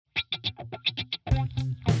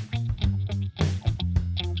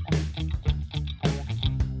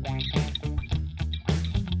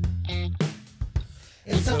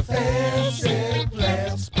It's a Fancy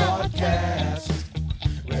Plants podcast.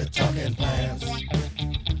 We're talking plants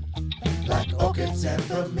like orchids and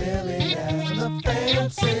bromeliads. The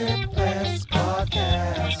Fancy Plants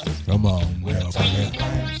podcast. Come on, We're talking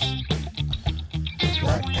plants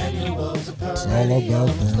like annuals and perennials. It's all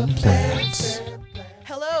about them The plants. Fancy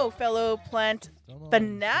Hello, fellow plant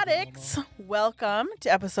fanatics. Welcome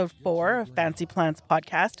to episode 4 of Fancy Plants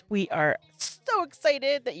Podcast. We are so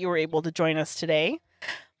excited that you were able to join us today.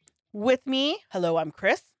 With me, hello, I'm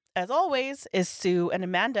Chris. As always, is Sue and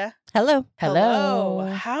Amanda. Hello.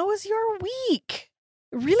 How was your week?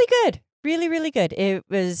 Really good. Really good. It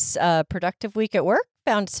was a productive week at work.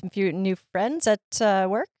 Found some few new friends at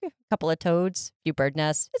work. A couple of toads, a few bird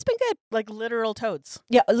nests. It's been good. Like literal toads.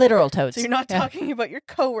 Yeah, literal toads. So you're not Yeah. talking about your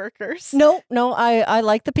coworkers. No, I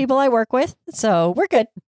like the people I work with, so we're good.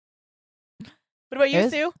 What about you, It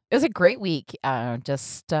was- Sue? It was a great week.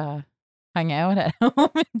 Just hung out at home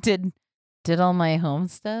and did all my home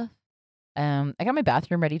stuff. I got my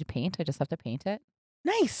bathroom ready to paint. I just have to paint it.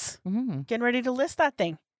 Nice. Mm-hmm. Getting ready to list that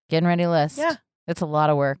thing. Getting ready to list. Yeah. It's a lot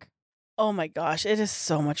of work. Oh my gosh, it is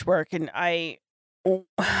so much work. And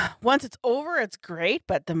once it's over, it's great.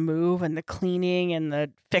 But the move and the cleaning and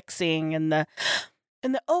the fixing and the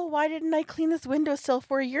oh, why didn't I clean this windowsill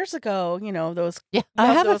 4 years ago? You know, those. Yeah.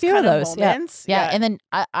 I have a few of kind those, yeah. moments. Yeah. And then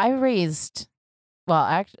I raised,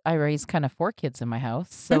 I raised kind of 4 kids in my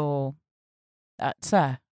house. So that's,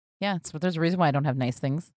 there's a reason why I don't have nice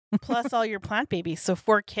things. Plus all your plant babies. So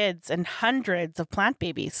 4 kids and hundreds of plant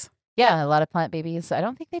babies. Yeah. A lot of plant babies. I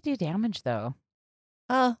don't think they do damage though.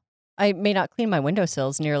 I may not clean my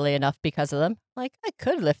windowsills nearly enough because of them. Like, I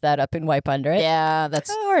could lift that up and wipe under it. Yeah. That's,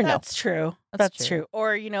 Or no. That's true. That's true.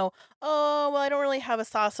 Or, oh, well, I don't really have a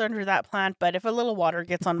saucer under that plant, but if a little water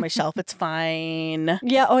gets on my shelf, it's fine.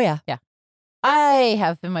 Yeah, oh yeah. I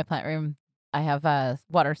have in my plant room, I have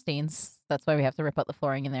water stains. That's why we have to rip out the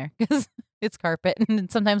flooring in there because it's carpet. And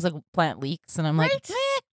sometimes the plant leaks and I'm like,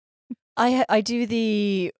 Right? I do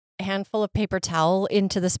the handful of paper towel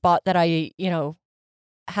into the spot that I,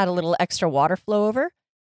 had a little extra water flow over.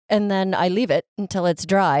 And then I leave it until it's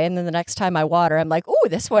dry. And then the next time I water, I'm like, oh,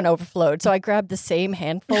 this one overflowed. So I grab the same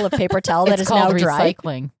handful of paper towel that it's is now called dry.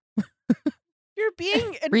 recycling. You're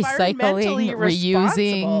being Recycling, environmentally reusing.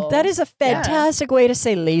 responsible. That is a fantastic way to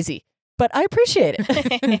say lazy, but I appreciate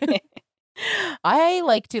it. I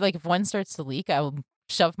like to, if one starts to leak, I'll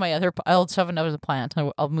shove another plant.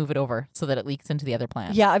 I'll move it over so that it leaks into the other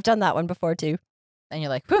plant. Yeah, I've done that one before too. And you're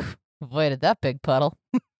like, whew, avoided that big puddle.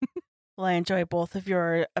 Well, I enjoy both of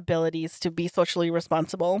your abilities to be socially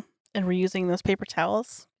responsible and reusing those paper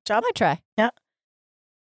towels. Job. I try.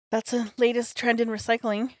 That's the latest trend in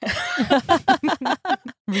recycling.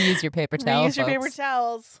 Reuse your paper towel. Reuse your paper folks.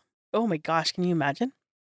 towels. Oh my gosh, can you imagine?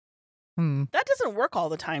 Hmm. That doesn't work all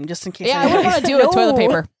the time, just in case. Yeah, I wouldn't want to do it with toilet No.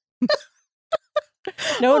 paper.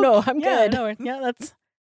 No, I'm yeah, good. No, yeah, that's.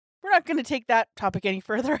 We're not going to take that topic any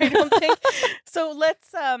further, I don't think. So let's.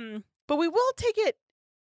 But we will take it.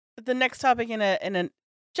 The next topic in a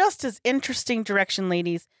just as interesting direction,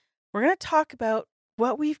 ladies. We're going to talk about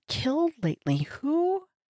what we've killed lately.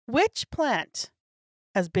 Which plant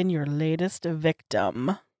has been your latest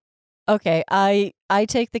victim? Okay, I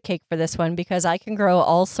take the cake for this one because I can grow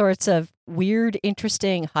all sorts of weird,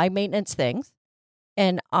 interesting, high maintenance things.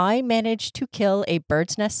 And I managed to kill a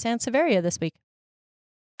bird's nest sansevieria this week.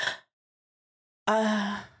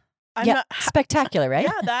 I'm Yeah, not. spectacular, right?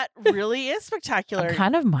 Yeah, that really is spectacular, I'm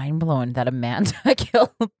kind of mind blown that Amanda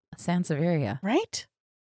killed a Sansevieria. right?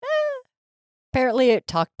 Apparently it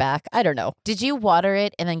talked back. I don't know. Did you water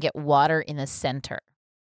it and then get water in the center?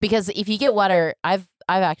 Because if you get water, I've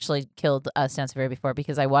actually killed a Sansevieria before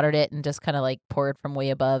because I watered it and just kind of poured from way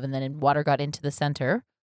above, and then water got into the center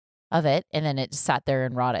of it, and then it just sat there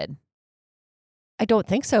and rotted. I don't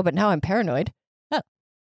think so, but now I'm paranoid. Oh.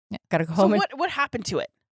 Yeah. Gotta go So home what happened to it?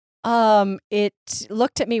 and it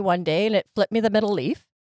looked at me one day and it flipped me the middle leaf.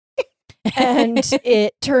 And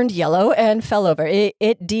it turned yellow and fell over. It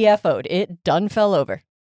DFO'd. It done fell over.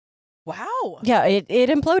 Wow, Yeah, it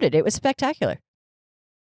imploded. It was spectacular.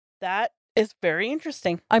 that is very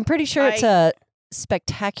interesting. I'm pretty sure it's a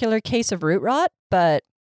spectacular case of root rot, but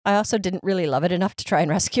I also didn't really love it enough to try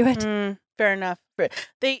and rescue it. Fair enough.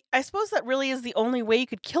 I suppose that really is the only way you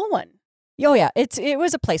could kill one. Oh yeah, it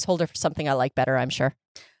was a placeholder for something I like better, I'm sure.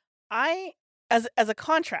 As a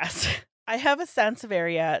contrast, I have a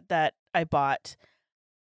Sansevieria that I bought,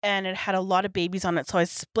 and it had a lot of babies on it, so I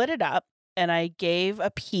split it up and I gave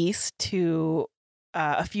a piece to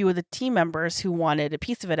a few of the team members who wanted a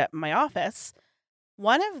piece of it at my office.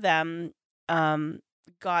 One of them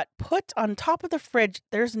got put on top of the fridge.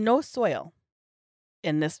 There's no soil.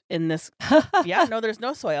 in this. Yeah, no, there's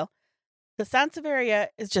no soil. The Sansevieria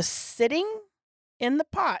is just sitting in the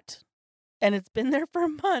pot, and it's been there for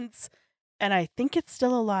months, and I think it's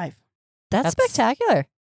still alive. That's That's- spectacular.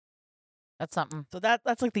 That's something. So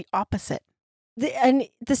that's like the opposite. And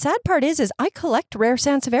the sad part is I collect rare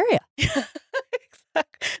Sansevieria.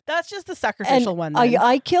 That's just the sacrificial one. Then.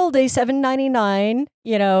 I killed a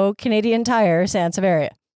 $7.99, Canadian Tire Sansevieria.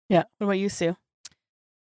 Yeah. What about you, Sue?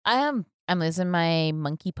 I'm losing my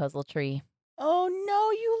monkey puzzle tree. Oh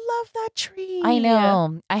no, you love that tree. I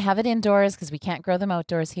know. I have it indoors because we can't grow them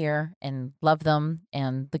outdoors here, and love them.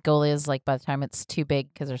 And the goal is, like, by the time it's too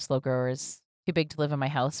big, because they're slow growers, too big to live in my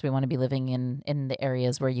house, we want to be living in the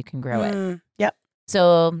areas where you can grow it. Yep.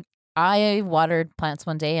 So I watered plants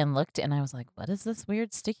one day and looked, and I was like, what is this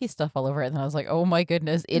weird sticky stuff all over it? And I was like, oh my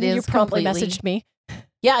goodness, it is You promptly completely- messaged me.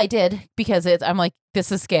 Yeah, I did, because I'm like,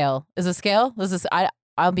 this is scale. Is it scale?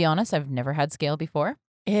 I'll be honest, I've never had scale before.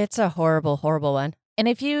 It's a horrible, horrible one. And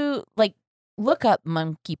if you look up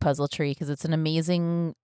monkey puzzle tree, because it's an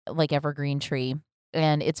amazing evergreen tree,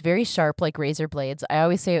 and it's very sharp like razor blades. I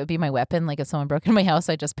always say it would be my weapon. Like if someone broke into my house,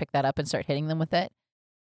 I just pick that up and start hitting them with it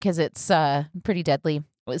because it's pretty deadly.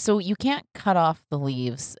 So you can't cut off the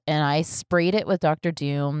leaves. And I sprayed it with Dr.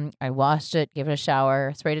 Doom. I washed it, gave it a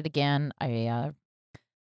shower, sprayed it again. I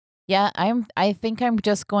think I'm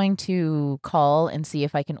just going to call and see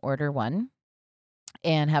if I can order one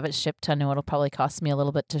and have it shipped. I know it'll probably cost me a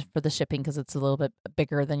little bit for the shipping because it's a little bit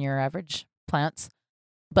bigger than your average plants.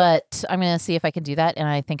 But I'm going to see if I can do that. And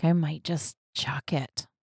I think I might just chuck it.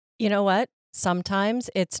 You know what? Sometimes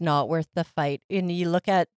it's not worth the fight. And you look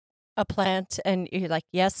at a plant and you're like,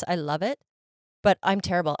 yes, I love it, but I'm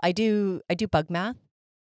terrible. I do bug math.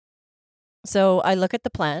 So I look at the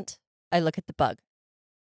plant, I look at the bug.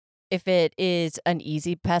 If it is an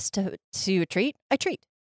easy pest to treat, I treat.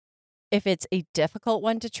 If it's a difficult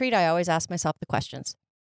one to treat, I always ask myself the questions.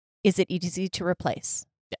 Is it easy to replace?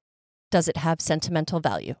 Does it have sentimental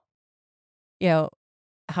value?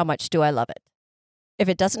 How much do I love it? If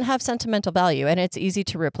it doesn't have sentimental value and it's easy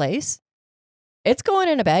to replace, it's going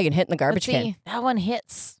in a bag and hitting the garbage But see, can. that one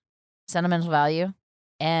hits sentimental value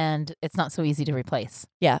and it's not so easy to replace.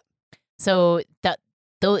 Yeah. So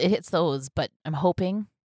though it hits those, but I'm hoping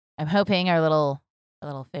our little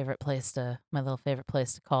favorite place to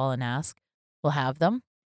call and ask will have them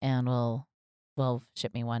and will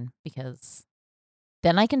ship me one, because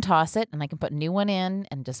then I can toss it and I can put a new one in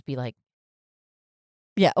and just be like,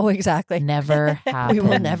 Yeah. Oh, exactly. never happened. We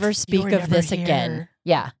will never speak of this again.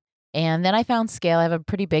 Yeah. And then I found scale. I have a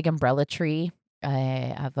pretty big umbrella tree.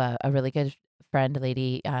 I have a really good friend, a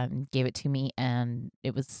lady, gave it to me, and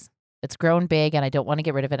it's grown big, and I don't want to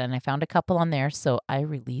get rid of it. And I found a couple on there, so I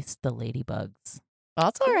released the ladybugs.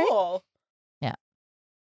 That's all right. Cool.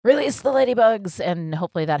 Release the ladybugs, and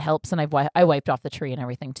hopefully that helps. And I wiped off the tree and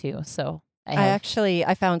everything too. So I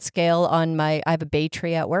found scale on I have a bay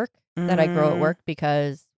tree at work that I grow at work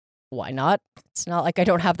because why not? It's not like I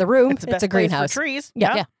don't have the room. It's, the best a place greenhouse. for trees.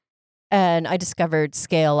 Yeah. Yeah. And I discovered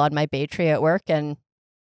scale on my bay tree at work and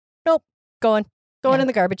nope, going Yeah. in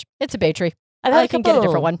the garbage. It's a bay tree. I've had I can get a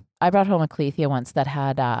different one. I brought home a Cleithia once that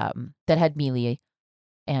had mealy,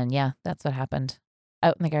 and yeah, that's what happened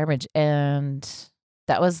out in the garbage. And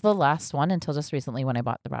that was the last one until just recently when I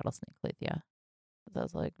bought the rattlesnake Cleithia. I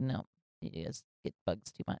was like, no, you just get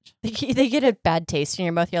bugs too much. They get a bad taste in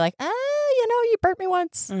your mouth. You're like, you burnt me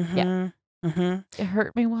once. Mm-hmm. It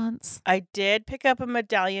hurt me once. I did pick up a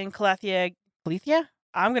medallion Cleithia.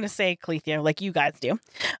 I'm going to say Cleithia like you guys do.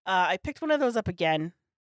 I picked one of those up again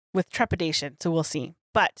with trepidation, so we'll see.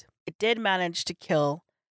 But it did manage to kill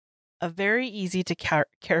a very easy to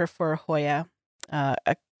care for Hoya,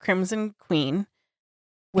 a Crimson Queen.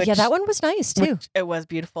 Yeah, that one was nice too. It was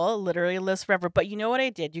beautiful. It literally lives forever. But you know what I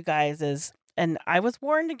did, you guys, and I was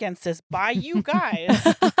warned against this by you guys.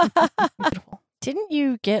 Beautiful. Didn't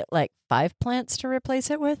you get like 5 plants to replace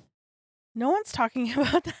it with? No one's talking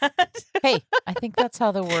about that. Hey, I think that's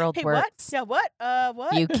how the world Hey, what? works. Yeah, what?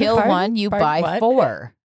 What? You kill Pardon? one, you Pardon, buy what?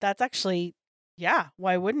 4. That's actually, yeah.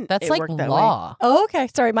 Why wouldn't That's it like work that way? law. Oh, okay.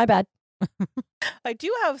 Sorry, my bad. I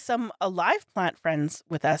do have some alive plant friends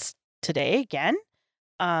with us today again.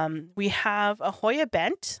 We have a Hoya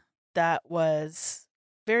bent that was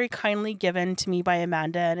very kindly given to me by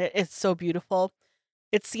Amanda, and it's so beautiful.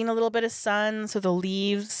 It's seen a little bit of sun, so the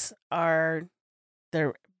leaves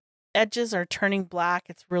their edges are turning black.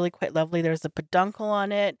 It's really quite lovely. There's a peduncle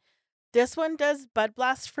on it. This one does bud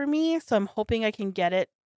blast for me, so I'm hoping I can get it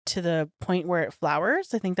to the point where it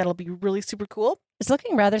flowers. I think that'll be really super cool. It's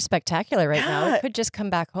looking rather spectacular right now. Yeah. It could just come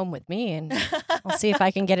back home with me, and I'll see if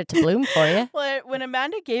I can get it to bloom for you. Well, when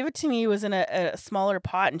Amanda gave it to me, it was in a smaller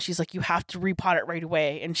pot, and she's like, "You have to repot it right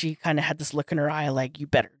away." And she kind of had this look in her eye, like, "You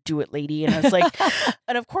better do it, lady." And I was like,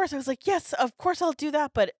 and of course, I was like, "Yes, of course I'll do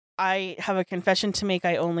that." But I have a confession to make.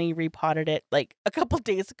 I only repotted it like a couple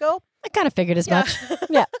days ago. I kind of figured as much.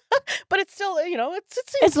 Yeah. But it's still, you know, it seems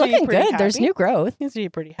It's to be looking pretty good. There's happy. new growth. Seems to be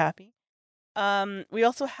pretty happy. We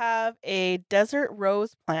also have a desert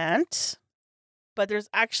rose plant, but there's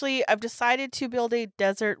actually, I've decided to build a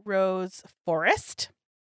desert rose forest.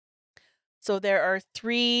 So there are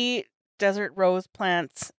 3 desert rose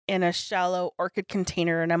plants in a shallow orchid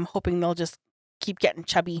container, and I'm hoping they'll just keep getting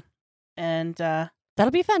chubby. And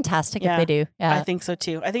That'll be fantastic Yeah, if they do. Yeah. I think so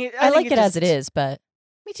too. I think I like it as it just- is, but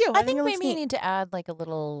Me too. I think it looks maybe you neat. need to add like a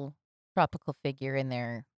little tropical figure in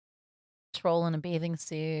there, troll in a bathing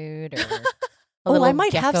suit, or I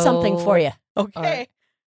might have something for you. Okay.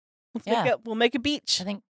 Yeah. We'll make a beach. I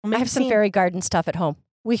think We'll I make have a some scene. fairy garden stuff at home.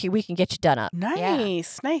 We can get you done up.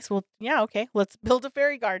 Nice, nice. Well, yeah, okay. Let's build a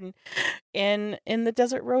fairy garden in the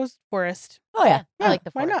desert rose forest. Oh yeah. I like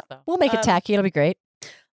the why forest not? though. We'll make it Um, tacky. It'll be great.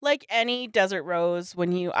 Like any desert rose,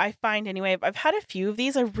 I find anyway, I've had a few of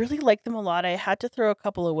these. I really like them a lot. I had to throw a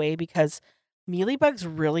couple away because mealybugs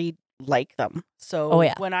really like them. So Oh,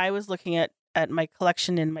 yeah. when I was looking at my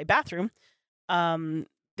collection in my bathroom,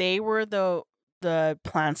 they were the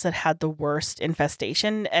plants that had the worst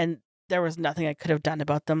infestation, and there was nothing I could have done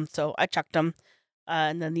about them. So I chucked them.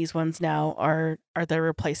 And then these ones now are their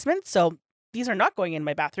replacement. So these are not going in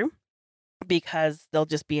my bathroom because they'll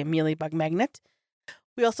just be a mealybug magnet.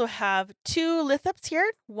 We also have 2 lithops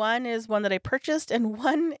here. One is one that I purchased, and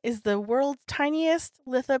one is the world's tiniest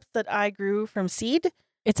lithops that I grew from seed.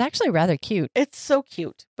 It's actually rather cute. It's so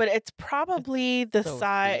cute, but it's probably the so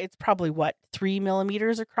size. sweet. It's probably what, 3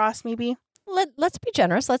 millimeters across, maybe. Let's be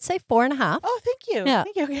generous. Let's say 4.5. Oh, thank you. Yeah.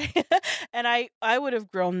 Thank you. Okay. And I would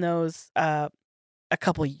have grown those a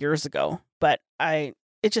couple years ago, but it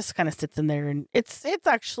just kind of sits in there, and it's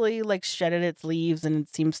actually like shedded its leaves, and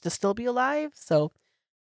it seems to still be alive. So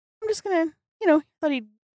I'm just gonna, thought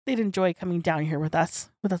they'd enjoy coming down here with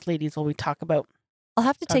us ladies while we talk about. I'll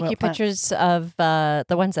have to Talk take about you plants. pictures of the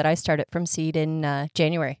ones that I started from seed in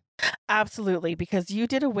January. Absolutely, because you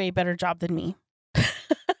did a way better job than me.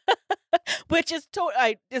 Which is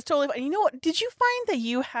totally fine. You know what? Did you find that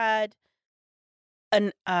you had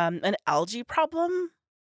an algae problem?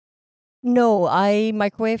 No, I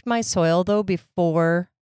microwaved my soil though before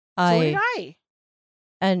So did I.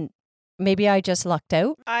 and maybe I just lucked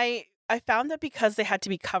out. I found that because they had to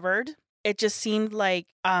be covered, it just seemed like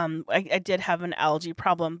I did have an algae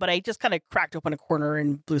problem, but I just kind of cracked open a corner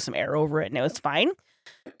and blew some air over it, and it was fine.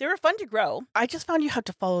 They were fun to grow. I just found you have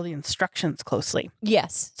to follow the instructions closely.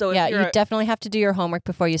 Yes. So if yeah, you're you definitely have to do your homework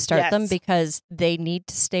before you start them Yes. because they need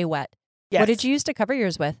to stay wet. Yes. What did you use to cover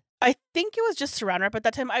yours with? I think it was just saran wrap at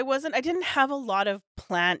that time. I didn't have a lot of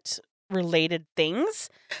plant related things.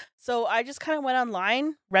 So I just kind of went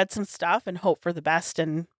online, read some stuff, and hoped for the best.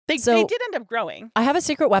 And they So- did end up growing. I have a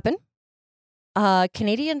secret weapon.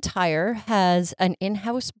 Canadian Tire has an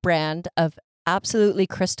in-house brand of absolutely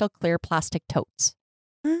crystal clear plastic totes.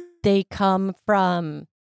 They come from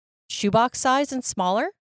shoebox size and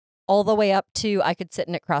smaller, all the way up to I could sit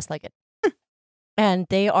in it cross-legged. And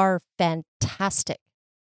they are fantastic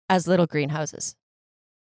as little greenhouses.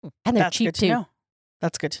 And they're That's cheap good to too. know.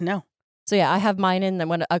 That's good to know. So yeah, I have mine in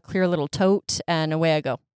a clear little tote and away I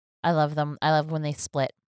go. I love them. I love when they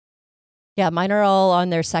split. Yeah, mine are all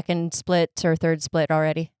on their second split or third split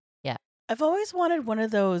already. I've always wanted one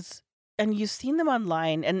of those, and you've seen them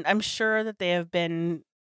online, and I'm sure that they have been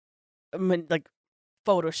like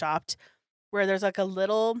photoshopped, where there's like a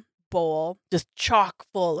little bowl just chock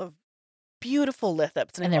full of beautiful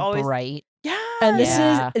lithops, And I've they're always, bright. yeah, And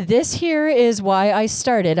Yeah. this here is why I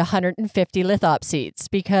started 150 lithop seeds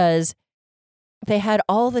because they had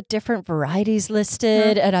all the different varieties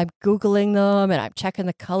listed and I'm Googling them and I'm checking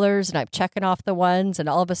the colors and I'm checking off the ones and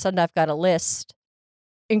all of a sudden I've got a list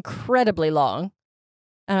incredibly long.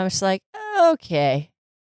 And I'm just like, okay,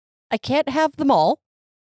 I can't have them all.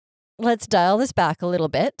 Let's dial this back a little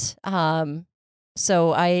bit.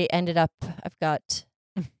 So I ended up, I've got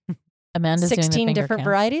Amanda's doing the 16 finger different count.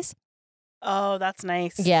 varieties. Oh, that's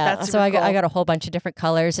nice. Yeah, that's so I super got cool. a whole bunch of different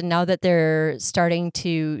colors, and now that they're starting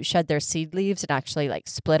to shed their seed leaves and actually like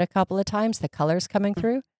split a couple of times, the colors coming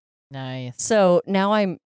through. Nice. So now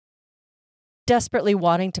I'm desperately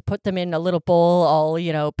wanting to put them in a little bowl, all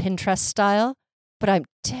Pinterest style, but I'm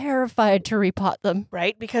terrified to repot them.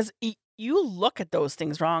 right? Because you look at those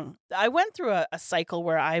things wrong. I went through a cycle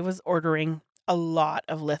where I was ordering a lot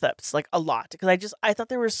of lithops, like a lot, because I thought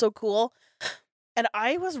they were so cool, and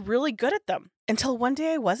I was really good at them until one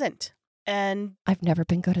day I wasn't. And I've never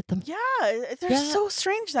been good at them. yeah, they're Yeah. so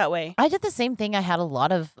strange that way. I did the same thing. I had a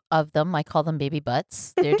lot of them. I call them baby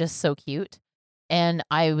butts. They're just so cute. And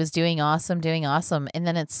I was doing awesome. And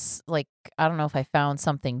then it's like, I don't know if I found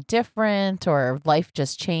something different or life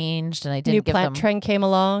just changed and I didn't New give plant them. trend came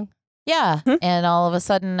along. Yeah. Hmm. And all of a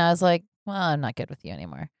sudden I was like, well, I'm not good with you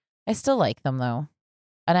anymore. I still like them though.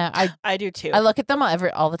 And I do too. I look at them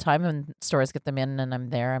all the time when stores get them in and I'm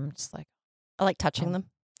there. I'm just like, I like touching them.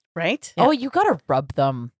 right? oh, you got to rub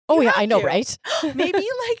them. Oh You yeah, have I know, to. right? Maybe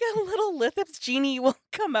like a little lithops genie will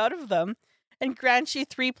come out of them and grant you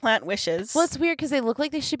 3 plant wishes. Well, it's weird because they look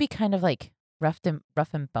like they should be kind of like rough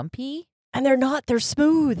and bumpy. And they're not. They're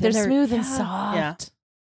smooth. They're smooth and yeah. soft. Yeah.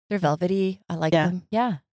 They're velvety. I like Yeah. them.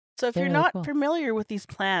 Yeah. So if They're you're really not cool. familiar with these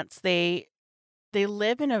plants, they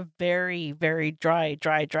live in a very, very dry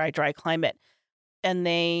climate. And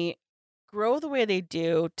they grow the way they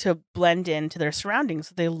do to blend into their surroundings.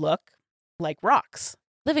 So they look like rocks.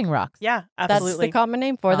 Living rocks. Yeah, That's absolutely. the common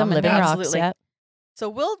name for them. Common Living name. rocks. Absolutely. Yeah. So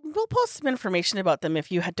we'll post some information about them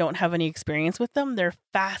if you don't have any experience with them. They're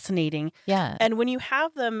fascinating. Yeah. And when you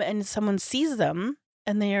have them and someone sees them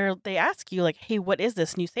and they ask you like, "Hey, what is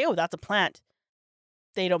this?" and you say, "Oh, that's a plant."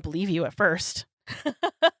 They don't believe you at first.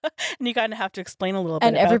 And you kind of have to explain a little bit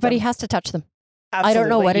And about everybody them. has to touch them. Absolutely. I don't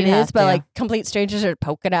know what it You is, have but to. like complete strangers are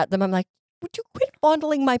poking at them. I'm like, would you quit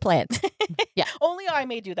fondling my plant? Only I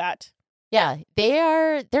may do that. Yeah,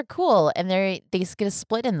 they're cool and they get a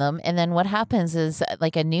split in them and then what happens is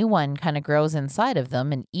like a new one kind of grows inside of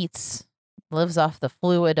them and lives off the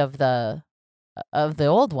fluid of the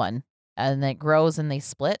old one and it grows and they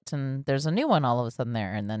split and there's a new one all of a sudden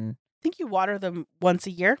there and then I think you water them once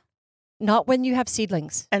a year. Not when you have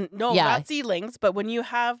seedlings. And no, Yeah. not seedlings, but when you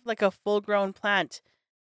have like a full-grown plant,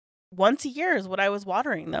 once a year is what I was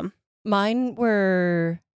watering them. Mine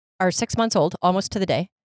are 6 months old, almost to the day.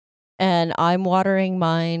 And I'm watering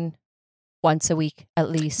mine once a week at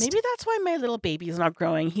least. Maybe that's why my little baby's not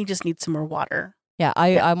growing. He just needs some more water. Yeah,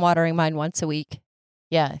 I'm watering mine once a week.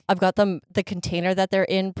 yeah, I've got the container that they're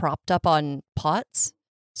in propped up on pots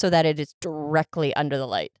so that it is directly under the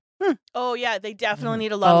light. Oh yeah, they definitely Mhm.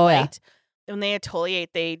 need a lot of Oh, yeah. light. When they exfoliate,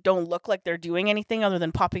 they don't look like they're doing anything other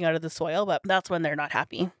than popping out of the soil, but that's when they're not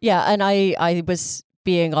happy. Yeah, and I was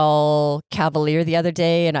being all cavalier the other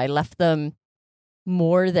day and I left them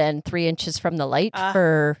more than 3 inches from the light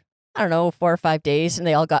for, I don't know, 4 or 5 days and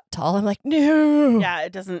they all got tall. I'm like, no. Yeah,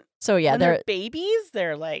 it doesn't. So yeah, When they're babies,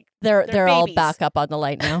 they're like they're all babies. back up on the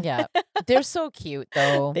light now. yeah. They're so cute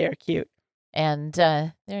though. they're cute. And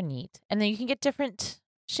they're neat. And then you can get different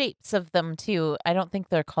shapes of them too. I don't think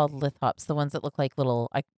they're called lithops, the ones that look like little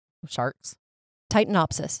sharks.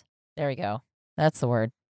 Titanopsis. There we go. That's the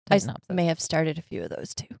word. I Titanopsis. may have started a few of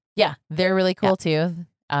those too. Yeah, they're really cool too.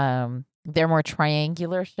 They're more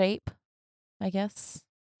triangular shape, I guess.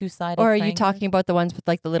 Two-sided. Or are you triangular. talking about the ones with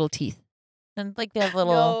like the little teeth? And like they have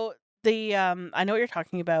little. No, the I know what you're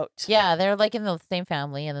talking about. Yeah, they're like in the same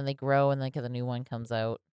family, and then they grow, and like the new one comes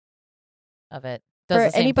out of it. Does For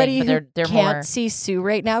the same anybody thing, but who they're can't more. see Sue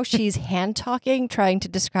right now, she's hand talking, trying to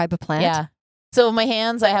describe a plant. Yeah. So my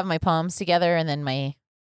hands, I have my palms together, and then my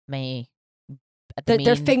at the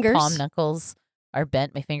Their main fingers. palm knuckles are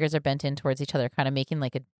bent. My fingers are bent in towards each other, kind of making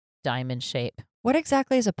like a diamond shape. What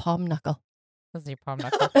exactly is a palm knuckle? This is your palm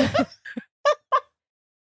knuckle.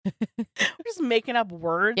 We're just making up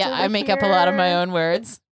words. Yeah, over I make up a lot of my here. own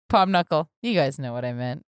words. Palm knuckle. You guys know what I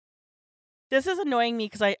meant. This is annoying me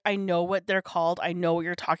because I know what they're called. I know what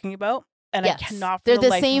you're talking about, and Yes. I cannot. For They're the the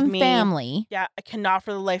life same of me, family. Yeah, I cannot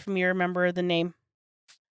for the life of me remember the name.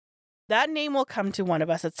 That name will come to one of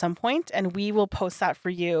us at some point, and we will post that for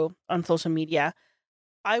you on social media.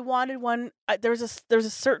 I wanted one. There was a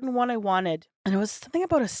certain one I wanted, and it was something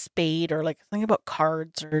about a spade or like something about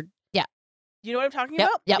cards or Yeah. You know what I'm talking Yep,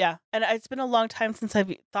 about? yep. Yeah, and it's been a long time since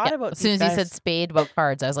I've thought Yeah, about. as soon as these you said guys. spade about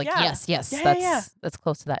cards, I was like, Yeah. yes, Yeah. that's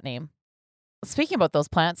close to that name. Speaking about those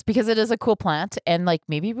plants, because it is a cool plant, and like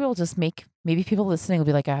maybe maybe people listening will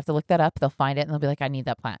be like, I have to look that up. They'll find it and they'll be like, I need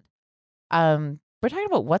that plant. We're talking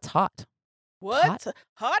about what's hot. What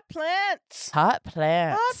hot plants? Hot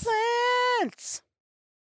plants. Hot plants.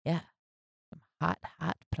 Hot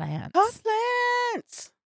plants. Hot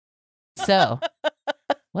plants. So,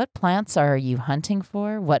 what plants are you hunting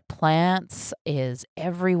for? What plants is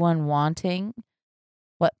everyone wanting?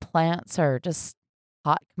 What plants are just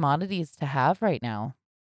hot commodities to have right now?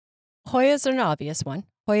 Hoyas are an obvious one.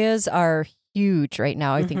 Hoyas are huge right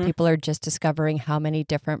now. I think Mhm. people are just discovering how many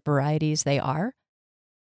different varieties they are.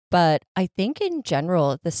 But I think in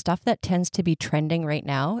general, the stuff that tends to be trending right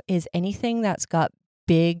now is anything that's got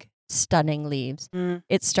big, stunning leaves. Mm.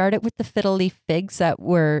 It started with the fiddle leaf figs that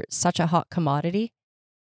were such a hot commodity.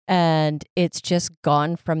 And it's just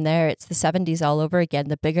gone from there. It's the 70s all over again.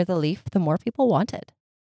 The bigger the leaf, the more people want it.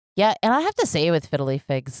 Yeah, and I have to say with fiddle leaf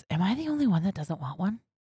figs, am I the only one that doesn't want one?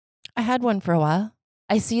 I had one for a while.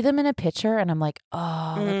 I see them in a picture and I'm like,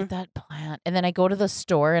 oh, look at that plant. And then I go to the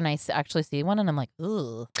store and I actually see one and I'm like,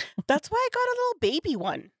 ooh. That's why I got a little baby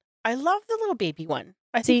one. I love the little baby one.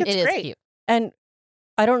 I See, think it's It is great. cute. And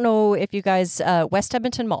I don't know if you guys, West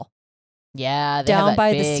Edmonton Mall, Yeah, they have down that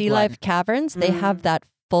by the big Sea one. Life Caverns, they have Mm. that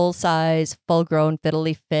full-size, full-grown fiddle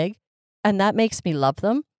leaf fig. And that makes me love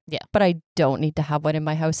them. Yeah. But I don't need to have one in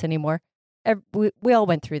my house anymore. We all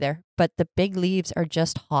went through there. But the big leaves are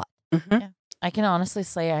just hot. Mhm. I can honestly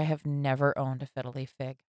say I have never owned a fiddle leaf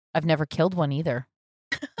fig. I've never killed one either.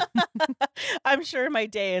 I'm sure my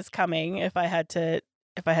day is coming if I had to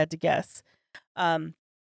guess.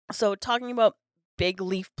 So talking about big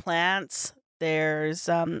leaf plants, there's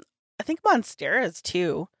I think monsteras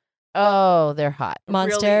too. Oh, they're hot.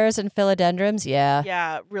 Monsteras and philodendrons, yeah.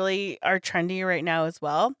 Yeah, really are trendy right now as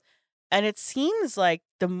well. And it seems like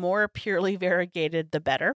the more purely variegated, the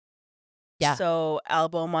better. Yeah. So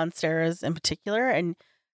Albo monsteras in particular, and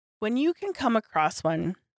when you can come across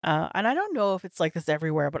one, and I don't know if it's like this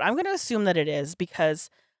everywhere, but I'm going to assume that it is because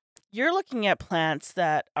you're looking at plants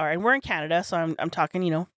that are, and we're in Canada, so I'm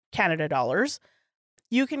talking, Canada dollars.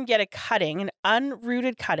 You can get a cutting, an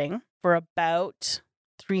unrooted cutting, for about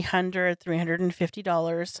 $300,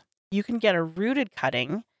 $350. You can get a rooted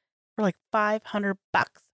cutting for like $500.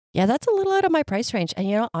 Yeah, that's a little out of my price range.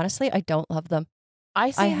 And honestly, I don't love them.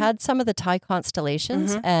 I I had some of the Thai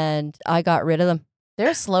constellations Mhm. and I got rid of them. They're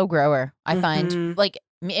a slow grower. I find Mhm. like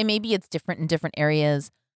and maybe it's different in different areas.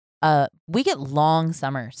 We get long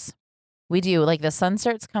summers. We do. Like the sun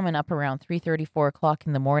starts coming up around 3:30, 4 o'clock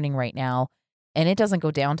in the morning right now, and it doesn't go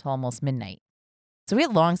down till almost midnight. So we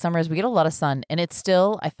get long summers. We get a lot of sun, and it's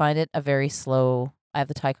still. I find it a very slow. I have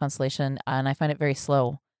the Thai constellation, and I find it very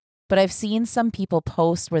slow. But I've seen some people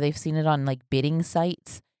post where they've seen it on like bidding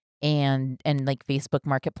sites and like Facebook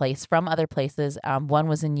Marketplace from other places. One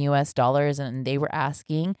was in U.S. dollars, and they were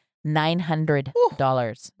asking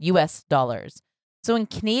 $900 U.S. dollars. So in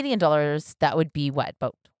Canadian dollars, that would be what,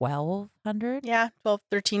 about 1,200? Yeah, 12,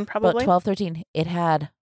 13 About probably. 12, 13. It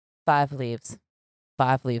had 5 leaves.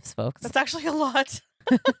 5 leaves, folks. That's actually a lot.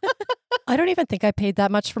 I don't even think I paid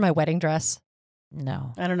that much for my wedding dress.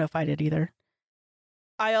 No. I don't know if I did either.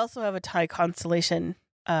 I also have a Thai constellation,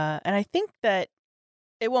 and I think that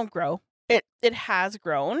it won't grow. It has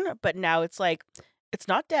grown, but now it's like it's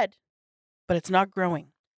not dead, but it's not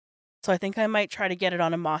growing. So I think I might try to get it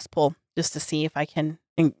on a moss pole just to see if I can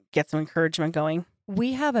get some encouragement going.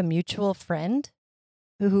 We have a mutual friend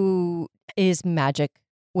who is magic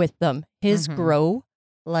with them. His Mhm. grow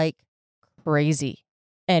like crazy,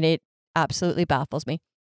 and it absolutely baffles me.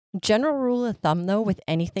 General rule of thumb, though, with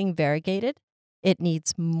anything variegated, it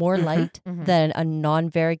needs more Mhm, light mhm. than a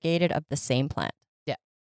non-variegated of the same plant.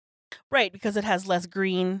 Right, because it has less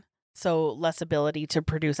green, so less ability to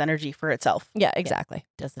produce energy for itself. Yeah, exactly.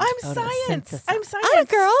 Doesn't I'm science. photosynthesize. I'm Atta science.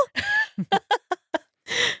 girl.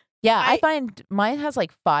 Yeah, I I- find mine has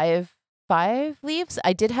like five leaves.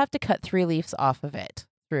 I did have to cut 3 leaves off of it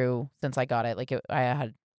since I got it. Like I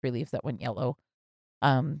had 3 leaves that went yellow.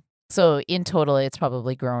 So in total, it's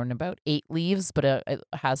probably grown about 8 leaves, but it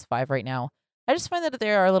has 5 right now. I just find that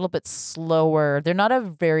they are a little bit slower. They're not a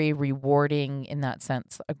very rewarding, in that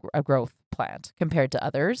sense, a growth plant compared to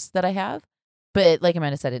others that I have. But like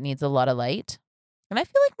Amanda said, it needs a lot of light, and I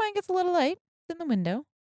feel like mine gets a lot of light in the window.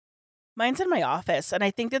 Mine's in my office, and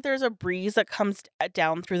I think that there's a breeze that comes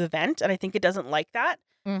down through the vent, and I think it doesn't like that.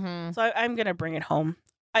 Mm-hmm. So I'm going to bring it home.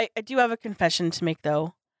 I do have a confession to make,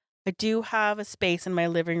 though. I do have a space in my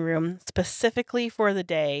living room specifically for the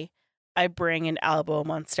day I bring an Albo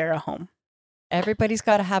Monstera home. Everybody's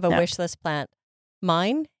got to have a Yeah. wish list plant.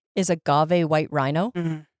 Mine is agave white rhino.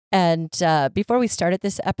 Mhm. And before we started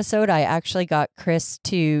this episode, I actually got Chris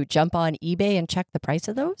to jump on eBay and check the price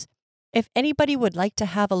of those. If anybody would like to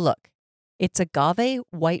have a look, it's agave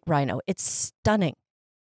white rhino. It's stunning.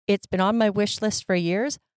 It's been on my wish list for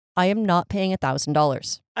years. I am not paying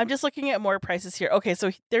 $1,000. I'm just looking at more prices here. Okay,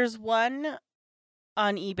 so there's one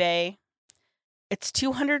on eBay. It's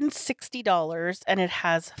 $260, and it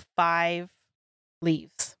has 5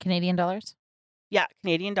 leaves. Canadian dollars. Yeah,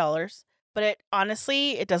 Canadian dollars. But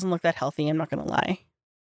it doesn't look that healthy. I'm not going to lie.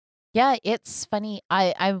 Yeah, it's funny.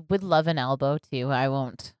 I would love an elbow too. I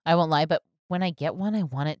won't lie, but when I get one, I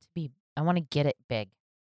want to get it big.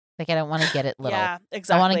 Like I don't want to get it little. Yeah,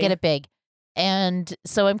 exactly. I want to get it big. And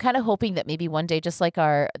so I'm kind of hoping that maybe one day, just like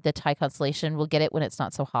the Thai constellation, we'll get it when it's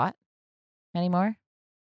not so hot anymore.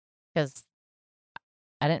 Because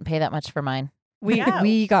I didn't pay that much for mine. Yeah.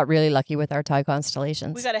 We got really lucky with our Thai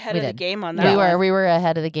constellations. We got ahead We of the did. game on that. We were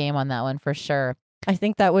ahead of the game on that one for sure. I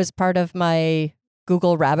think that was part of my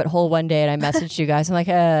Google rabbit hole one day, and I messaged you guys. I'm like,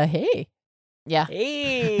 hey. Yeah.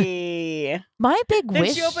 Hey. My big Then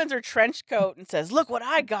wish. she opens her trench coat and says, "Look what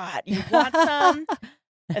I got. You want some?"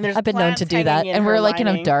 And there's I've been known plants to do that. hanging in and her we're like in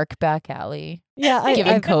a lining. dark back alley, Yeah,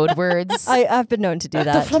 giving I've, code words. I've been known to do The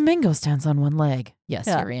that. flamingo stands on one leg. Yes,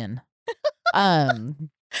 Yeah. you're in.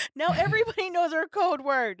 Now everybody knows her code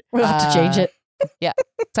word. We'll have to change it.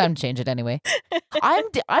 Time to change it anyway.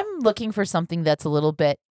 I'm looking for something that's a little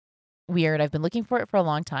bit weird. I've been looking for it for a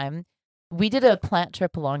long time. We did a plant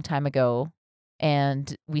trip a long time ago,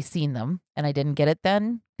 and we seen them, and I didn't get it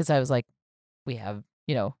then because I was like,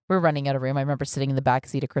 we're running out of room. I remember sitting in the back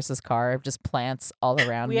seat of Chris's car, just plants all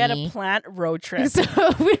around We me. had a plant road trip. So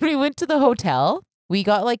when we went to the hotel, we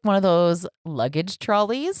got like one of those luggage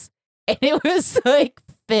trolleys, and it was like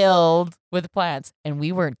filled with plants, and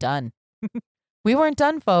we weren't done. We weren't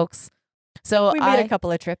done, folks. So We made a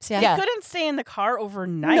couple of trips, yeah. Yeah. You couldn't stay in the car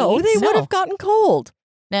overnight. No, they would No. have gotten cold.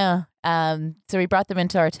 No. So we brought them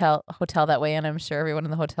into our hotel that way, and I'm sure everyone in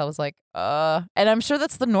the hotel was like, and I'm sure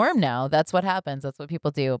that's the norm now. That's what happens. That's what people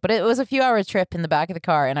do. But it was a few hour trip in the back of the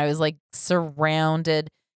car, and I was like surrounded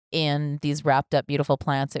in these wrapped up beautiful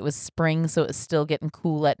plants. It was spring, so it was still getting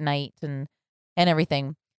cool at night and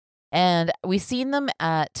everything. And we seen them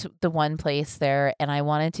at the one place there, and I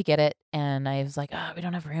wanted to get it, and I was like, "Oh, we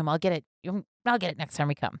don't have room. I'll get it. I'll get it next time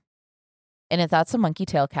we come." And that's a monkey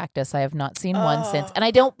tail cactus. I have not seen one since, Oh. and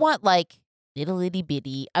I don't want like little itty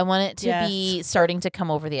bitty. I want it to Yes. be starting to come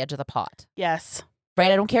over the edge of the pot, Yes.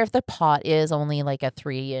 right? I don't care if the pot is only like a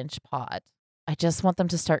 3-inch pot. I just want them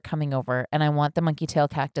to start coming over, and I want the monkey tail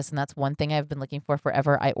cactus, and that's one thing I've been looking for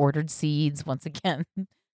forever. I ordered seeds once again.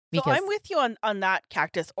 So I'm with you on that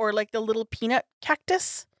cactus, or like the little peanut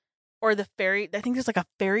cactus, or the fairy. I think there's like a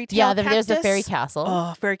fairy tale. yeah, there's the cactus. fairy castle.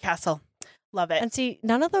 Oh, fairy castle. Love it. And see,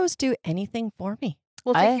 none of those do anything for me.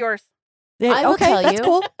 We'll take I- yours. I will okay, tell that's you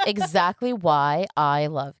cool. exactly why I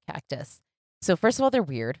love cactus. So first of all, they're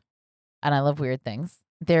weird, and I love weird things.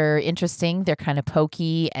 They're interesting. They're kind of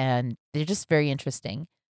pokey, and they're just very interesting.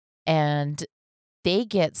 And they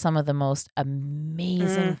get some of the most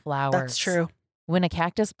amazing flowers. That's true. When a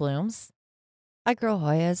cactus blooms, I grow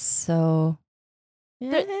Hoyas, so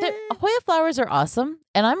Hoya flowers are awesome,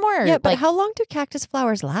 and I'm more yeah. But like. how long do cactus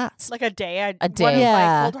flowers last? Like a day. A day. One of Yeah.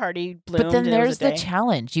 my cold hardy bloomed. But then and it was there's a the day.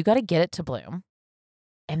 challenge. You got to get it to bloom,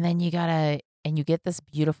 and then you get this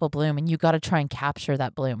beautiful bloom, and you got to try and capture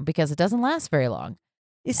that bloom because it doesn't last very long.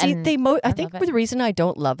 You see, and I I think love it. the reason I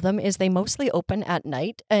don't love them is they mostly open at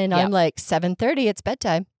night, and Yeah. I'm like 7:30. It's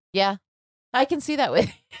bedtime. Yeah, I can see that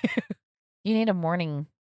with. You need a morning.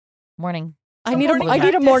 I A need morning I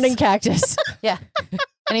need a morning cactus.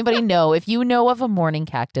 Anybody know? If you know of a morning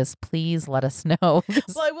cactus, please let us know.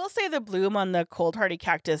 Well, I will say the bloom on the cold hardy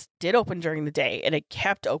cactus did open during the day, and it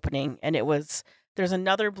kept opening. And there's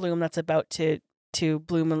another bloom that's about to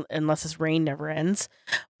bloom unless this rain never ends.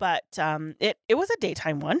 But it was a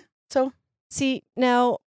daytime one. So See,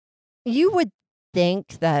 now you would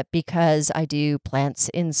think that because I do plants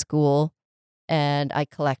in school and I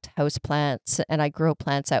collect house plants and I grow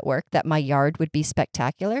plants at work, that my yard would be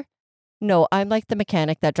spectacular. No, I'm like the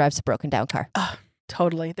mechanic that drives a broken down car.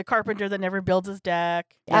 totally, the carpenter that never builds his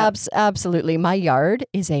deck. Yeah, Absolutely. My yard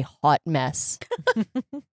is a hot mess.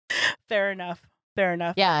 fair enough. Fair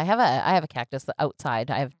enough. Yeah, I have a cactus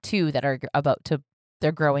outside. I have 2 that are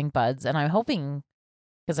they're growing buds, and I'm hoping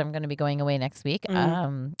because I'm going to be going away next week.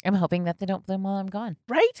 Mhm. I'm hoping that they don't bloom while I'm gone.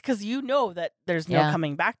 Right? Because you know that there's no Yeah.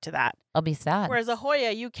 coming back to that. I'll be sad. Whereas a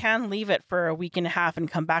Hoya, you can leave it for a week and a half and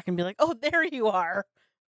come back and be like, oh, there you are.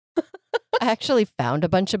 I actually found a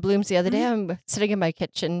bunch of blooms the other day. I'm sitting in my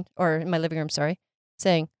kitchen or in my living room,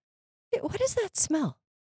 saying, "Hey, what is that smell?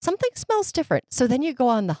 Something smells different." So then you go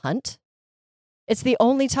on the hunt. It's the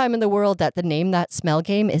only time in the world that the name that smell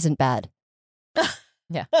game isn't bad.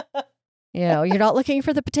 Yeah. You know, you're not looking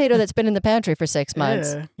for the potato that's been in the pantry for 6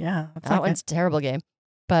 months. Ugh, yeah. That's That not one's a terrible game.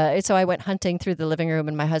 But so I went hunting through the living room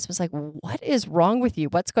and my husband's like, "What is wrong with you?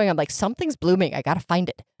 What's going on?" I'm like, "Something's blooming. I got to find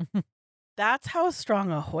it." That's how strong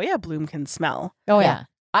a Hoya bloom can smell. Oh, yeah.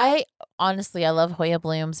 I honestly, I love Hoya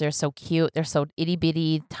blooms. They're so cute. They're so itty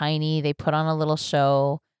bitty, tiny. They put on a little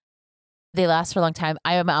show. They last for a long time.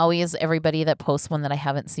 I am always everybody that posts one that I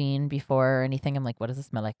haven't seen before or anything. I'm like, what does it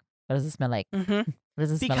smell like? What does it smell like? Mm-hmm. What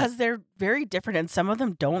does it smell Because like? they're very different and some of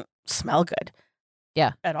them don't smell good.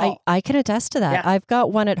 at all. I can attest to that. Yeah. I've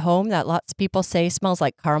got one at home that lots of people say smells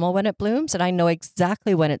like caramel when it blooms, and I know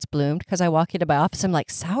exactly when it's bloomed because I walk into my office. I'm like,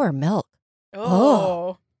 sour milk.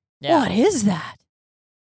 Oh, What is that?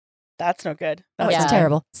 that's no good. That's Yeah.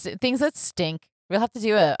 terrible. Things that stink. We'll have to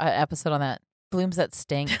do a episode on that. Blooms that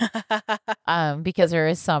stink. Because there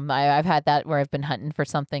is some. I've had that where I've been hunting for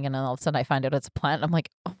something, and then all of a sudden I find out it's a plant. And I'm like,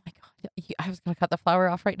 oh my god, I was gonna cut the flower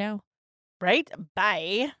off right now. Right?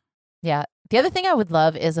 Bye. Yeah. The other thing I would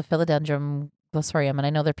love is a philodendron glossorium, and I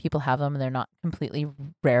know there people have them, and they're not completely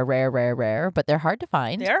rare, but they're hard to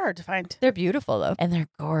find. They are hard to find. They're beautiful though. And they're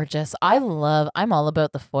gorgeous. I'm all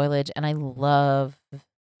about the foliage, and I love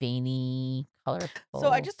veiny, colorful.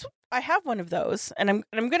 So I have one of those, and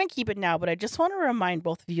I'm gonna keep it now. But I just want to remind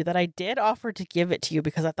both of you that I did offer to give it to you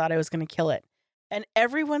because I thought I was gonna kill it, and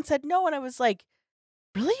everyone said no, and I was like,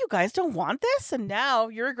 really, you guys don't want this? And now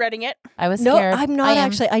you're regretting it. I was No, scared. I'm not I am.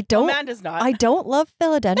 actually. I don't. Amanda's not. I don't love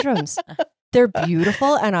philodendrons. They're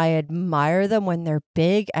beautiful, and I admire them when they're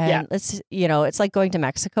big. And Yeah. it's like going to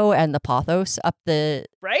Mexico and the pothos up the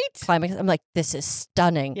right? climbing. I'm like, this is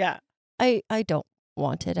stunning. Yeah, I don't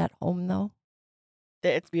want it at home though.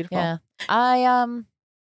 it's beautiful. Yeah. I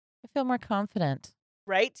feel more confident.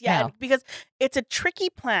 Right? Yeah, No. because it's a tricky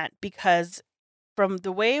plant because from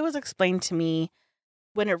the way it was explained to me,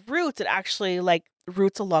 when it roots, it actually like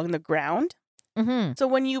roots along the ground. Mm-hmm. So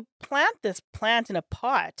when you plant this plant in a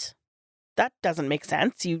pot, that doesn't make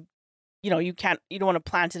sense. You don't want to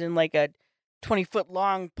plant it in like a 20-foot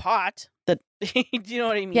long pot that do you know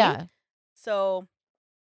what I mean? Yeah. So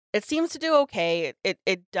it seems to do okay.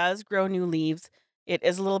 It does grow new leaves. It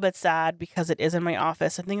is a little bit sad because it is in my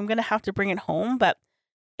office. I think I'm gonna have to bring it home, but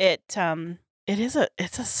it's a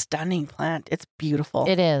stunning plant. It's beautiful.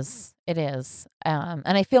 It is. It is. And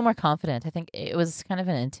I feel more confident. I think it was kind of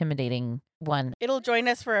an intimidating one. It'll join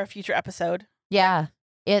us for a future episode. Yeah.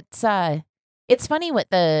 It's funny what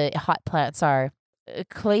the hot plants are.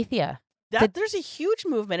 Calathea. There's a huge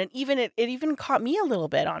movement, and even it even caught me a little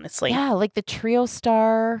bit, honestly. Yeah, like the Trio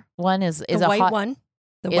Star one is The a white hot one.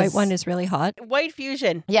 The white one is really hot. White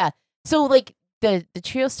fusion. Yeah. So like the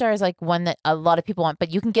Trio Star is like one that a lot of people want,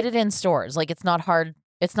 but you can get it in stores. Like it's not hard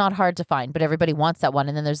to find, but everybody wants that one.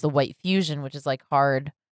 And then there's the White Fusion, which is like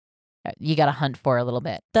hard. You got to hunt for a little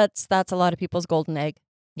bit. That's a lot of people's golden egg.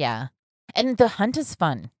 Yeah. And the hunt is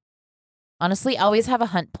fun. Honestly, always have a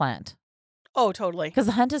hunt plant Oh, totally. because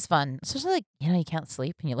the hunt is fun. Especially like, you can't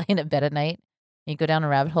sleep and you lay in bed at night. You go down a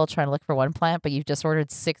rabbit hole trying to look for one plant, but you've just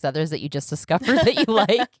ordered 6 others that you just discovered that you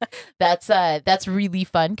like. That's really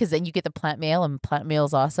fun because then you get the plant mail, and plant mail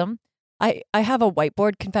is awesome. I have a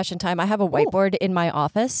whiteboard, confession time. I have a whiteboard in my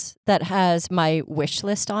office that has my wish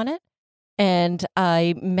list on it. And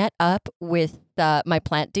I met up with my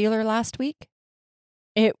plant dealer last week.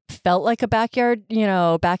 It felt like a back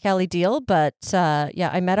alley deal, but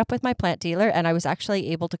I met up with my plant dealer, and I was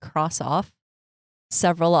actually able to cross off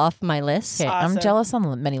several off my list. Okay, Awesome. I'm jealous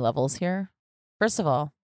on many levels here. First of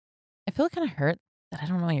all, I feel kind of hurt that I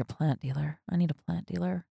don't know your plant dealer. I need a plant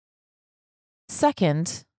dealer.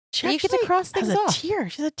 Second, She you get to actually cross things has off. a tear.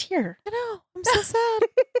 She's a tear. I know. I'm so sad.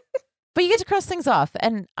 But you get to cross things off,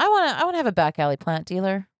 and I want to have a back alley plant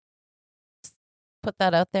dealer. Just put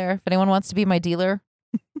that out there. If anyone wants to be my dealer,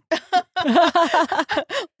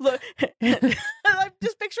 Look, I'm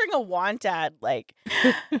just picturing a want ad, like hey,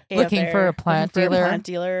 out Looking for there, a plant looking for dealer. plant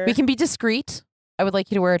dealer. we can be discreet. I would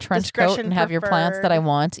like you to wear a trench coat Discretion and have your plants that I preferred.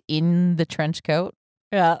 want in the trench coat.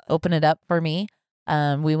 Yeah. Open it up for me.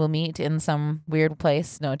 We will meet in some weird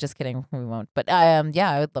place. No, just kidding. We won't. But I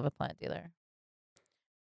would love a plant dealer.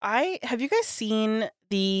 Have you guys seen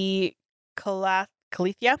the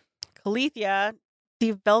Calathea,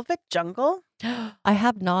 the Velvet Jungle? I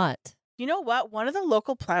have not. You know what? One of the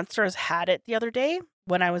local plant stores had it the other day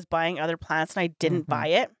when I was buying other plants, and I didn't Mhm. buy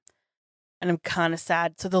it. And I'm kind of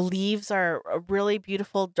sad. So the leaves are a really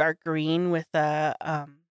beautiful dark green with a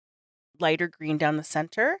lighter green down the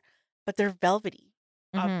center, but they're velvety.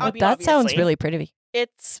 Mhm. I mean, That sounds obviously, really pretty.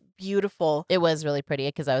 It's beautiful. It was really pretty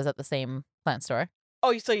because I was at the same plant store.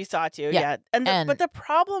 Oh, so you saw it too, Yeah. yeah. But the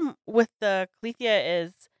problem with the Calathea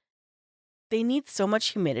is they need so much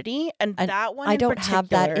humidity, and And that one I in don't have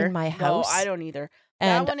that in particular- my No, house. I don't either. That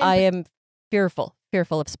And one in I am fearful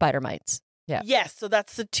of spider mites. Yeah. Yes, so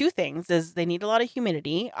that's the two things: is they need a lot of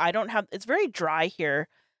humidity. I don't have. It's very dry here,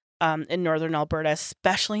 in northern Alberta,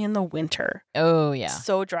 especially in the winter. Oh yeah.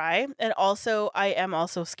 So dry, and also I am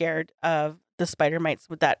also scared of the spider mites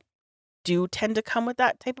that do tend to come with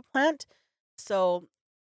that type of plant. So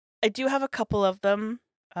I do have a couple of them.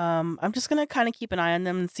 I'm just gonna kind of keep an eye on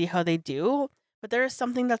them and see how they do. But there is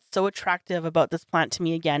something that's so attractive about this plant to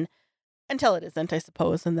me again, until it isn't, I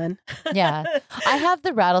suppose, and then Yeah. I have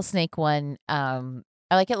the rattlesnake one.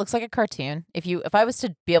 I like it. Looks like a cartoon. If I was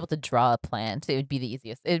to be able to draw a plant, it would be the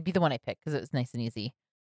easiest. It would be the one I picked because it was nice and easy,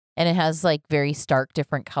 and it has like very stark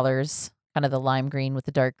different colors, kind of the lime green with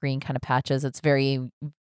the dark green kind of patches. It's very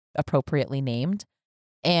appropriately named.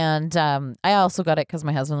 And I also got it because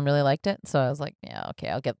my husband really liked it. So I was like, yeah, okay,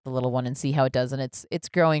 I'll get the little one and see how it does. And it's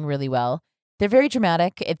growing really well. They're very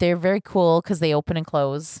dramatic. They're very cool because they open and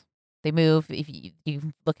close. They move. If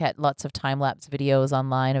you look at lots of time lapse videos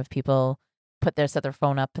online of people set their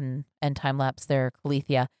phone up and time lapse their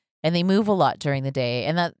Caletheia, and they move a lot during the day,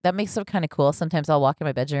 and that makes them kind of cool. Sometimes I'll walk in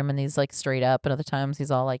my bedroom and he's like straight up, and other times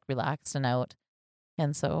he's all like relaxed and out.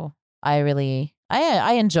 And so I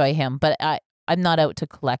enjoy him, but I'm not out to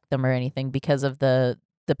collect them or anything because of the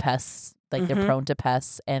pests. Like they're prone to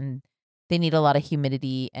pests and they need a lot of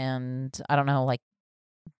humidity. And I don't know, like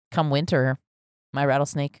come winter, my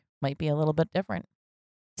rattlesnake might be a little bit different.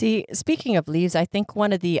 See, speaking of leaves, I think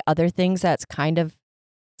one of the other things that's kind of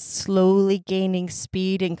slowly gaining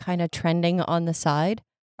speed and kind of trending on the side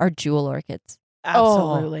are jewel orchids.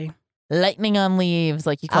 Absolutely. Lightning on leaves,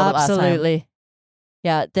 like you called it last time. Absolutely.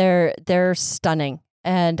 Yeah, they're stunning.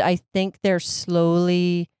 And I think they're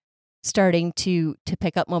slowly starting to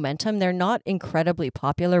pick up momentum. They're not incredibly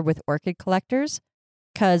popular with orchid collectors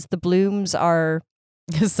because the blooms are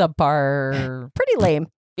Subpar. pretty lame.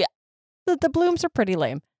 Yeah. The blooms are pretty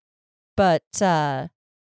lame. But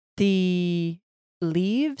the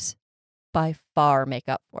leaves by far make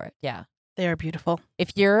up for it. Yeah. They are beautiful.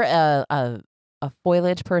 If you're a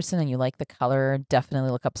foliage person and you like the color, definitely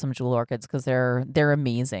look up some jewel orchids because they're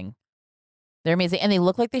amazing. They're amazing, and they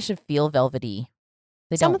look like they should feel velvety.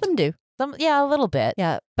 Some of them do. Yeah, a little bit.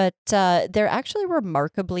 Yeah, but they're actually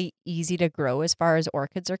remarkably easy to grow as far as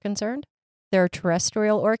orchids are concerned. They're a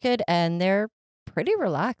terrestrial orchid, and they're pretty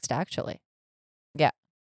relaxed, actually.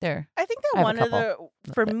 There. I think I that have a one of couple.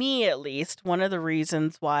 for me at least, one of the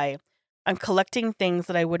reasons why I'm collecting things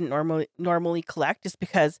that I wouldn't normally collect is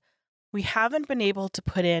because we haven't been able to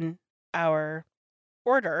put in our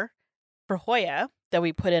order for Hoya that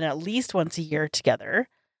we put in at least once a year together.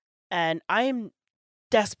 And I'm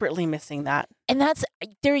desperately missing that. And that's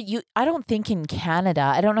there. I don't think in Canada.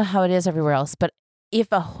 I don't know how it is everywhere else, but if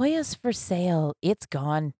a Hoya's for sale, it's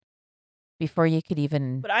gone before you could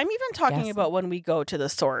even. But I'm even talking Guess. about when we go to the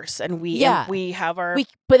source and we Yeah. we have our That's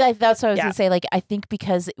what I was Yeah. gonna say. Like I think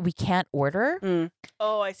because we can't order,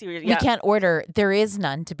 Oh, I see what you're we can't order. There is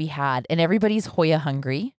none to be had, and everybody's Hoya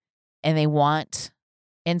hungry, and they want.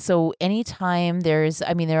 And so anytime there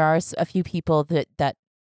are a few people that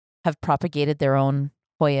have propagated their own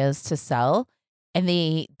Hoyas to sell, and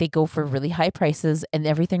they go for really high prices and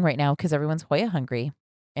everything right now because everyone's Hoya hungry.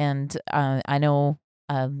 And I know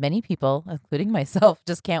many people, including myself,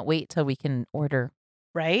 just can't wait till we can order.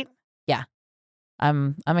 right?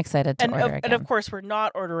 I'm excited to order again. And of course, we're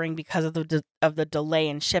not ordering because of the delay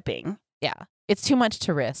in shipping. Yeah, it's too much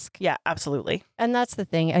to risk. Yeah, absolutely. And that's the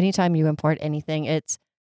thing. Anytime you import anything, it's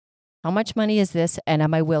how much money is this and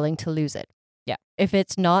am I willing to lose it? Yeah. If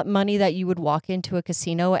it's not money that you would walk into a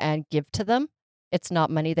casino and give to them, it's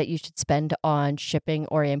not money that you should spend on shipping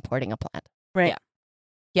or importing a plant. Right.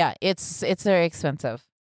 Yeah, it's very expensive.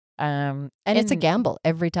 And it's a gamble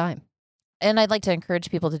every time. And I'd like to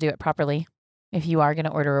encourage people to do it properly. If you are going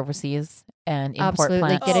to order overseas and import Absolutely.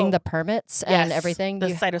 plants. Getting Oh, the permits and Yes, everything. the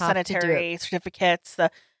you have to do it. phytosanitary certificates, the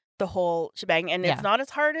whole shebang, and Yeah. it's not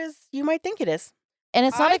as hard as you might think it is. And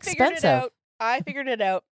it's not I figured it expensive. out. I figured it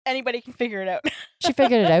out. Anybody can figure it out. She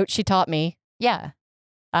figured it out. She taught me. Yeah.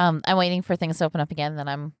 I'm waiting for things to open up again. Then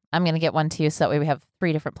I'm going to get one too, so that way we have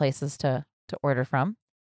 3 different places to order from.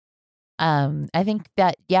 I think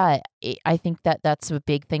that I think that that's a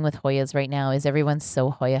big thing with Hoyas right now is everyone's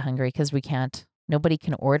so Hoya hungry because nobody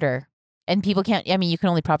can order, and people can't. I mean, you can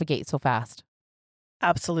only propagate so fast.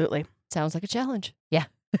 Absolutely. Sounds like a challenge.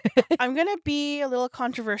 I'm gonna be a little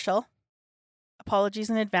controversial.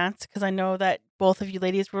 Apologies in advance because I know that both of you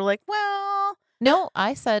ladies were like, "Well, No,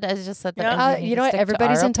 I just said that. Yeah. everybody You know needs what? to stick to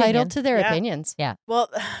Everybody's our entitled opinion. to their Yeah. opinions. well,"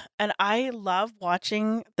 and I love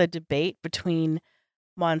watching the debate between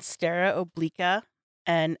Monstera obliqua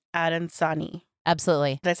and Adansani.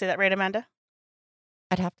 Absolutely. Did I say that right, Amanda?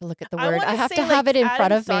 I'd have to look at the I word. wanna I have say, to have like, it in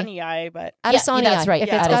front of me. Adansanii, but Adesanya. that's right. If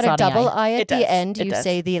Yeah, it's got a Adesanya. double I at It the does. end, It you does.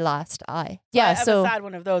 say the last I. Yeah. I have So a sad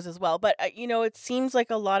one of those as well. But it seems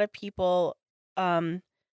like a lot of people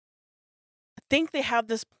think they have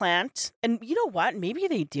this plant, and you know what? Maybe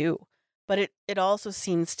they do. But it also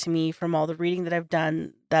seems to me from all the reading that I've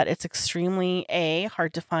done that it's extremely A,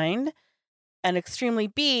 hard to find, and extremely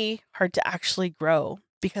B, hard to actually grow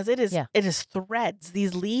because it is Yeah. it is threads.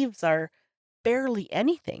 These leaves are barely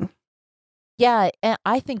anything. Yeah, and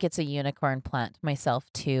I think it's a unicorn plant myself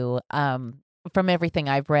too. From everything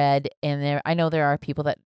I've read, and I know there are people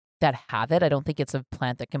that have it. I don't think it's a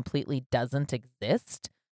plant that completely doesn't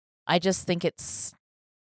exist. I just think nobody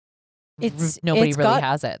it's really got-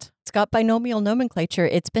 has it. It's got binomial nomenclature.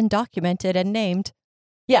 It's been documented and named.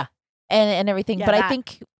 And everything. Yeah, but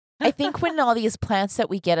that. I think when all these plants that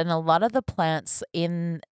we get, and a lot of the plants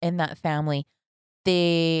in that family,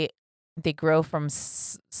 they grow from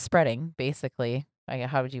spreading, basically.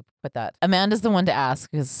 How would you put that? Amanda's the one to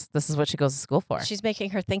ask because this is what she goes to school for. She's making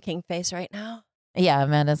her thinking face right now. Yeah,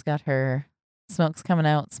 Amanda's got her smoke's coming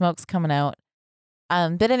out.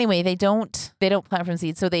 But anyway, they don't plant from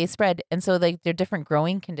seeds, so they spread, and so their different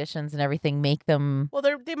growing conditions and everything make them. Well,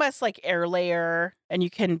 they must like air layer, and you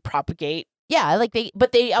can propagate. Yeah,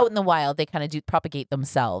 but they out in the wild, they kind of do propagate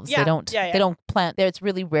themselves. Yeah, They don't. yeah, yeah. They don't plant there. It's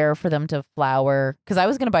really rare for them to flower. Because I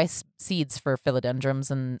was going to buy seeds for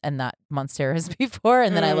philodendrons and that monsteras before,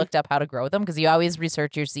 and then I Mm. looked up how to grow them because you always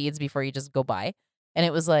research your seeds before you just go buy. And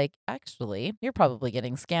it was like, actually, you're probably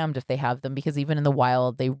getting scammed if they have them because even in the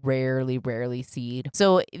wild, they rarely seed.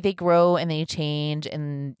 So they grow and they change,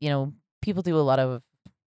 and people do a lot of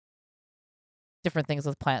different things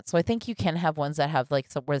with plants. So I think you can have ones that have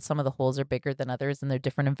where some of the holes are bigger than others, and they're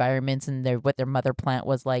different environments, and what their mother plant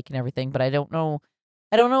was like and everything. But I don't know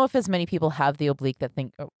if as many people have the oblique that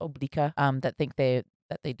think they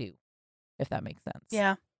do, if that makes sense.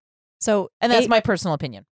 Yeah. So, And that's my personal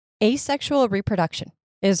opinion. asexual reproduction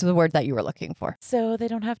is the word that you were looking for. So they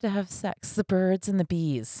don't have to have sex, the birds and the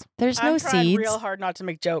bees. There's I'm no trying seeds. real hard not to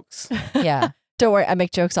make jokes. Yeah. Don't worry, I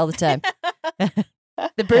make jokes all the time.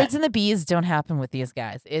 The birds and the bees don't happen with these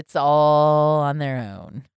guys. It's all on their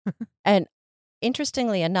own. And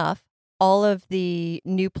interestingly enough, all of the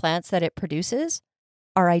new plants that it produces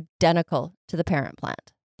are identical to the parent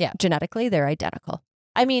plant. Yeah. Genetically, they're identical.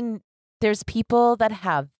 I mean, there's people that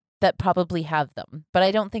probably have them, but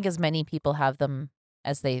I don't think as many people have them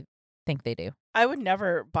as they think they do. I would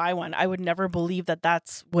never buy one. I would never believe that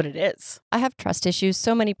that's what it is. I have trust issues.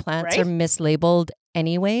 So many plants Right? are mislabeled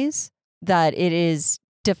anyways that it is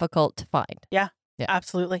difficult to find. Yeah.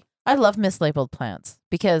 Absolutely. I love mislabeled plants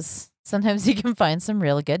because sometimes you can find some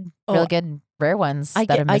real good rare ones I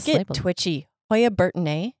that are get mislabeled. twitchy. Hoya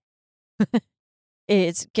burtonnae.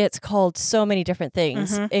 It gets called so many different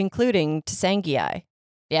things, Mhm. including Tsangii.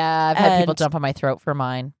 Yeah, I've had people And- jump on my throat for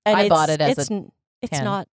mine. And I bought it as it's tan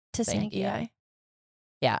not Tsangii. Tsangii.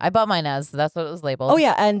 Yeah, I bought mine as that's what it was labeled. Oh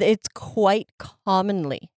yeah, and it's quite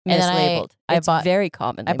commonly And then mislabeled. I It's bought- very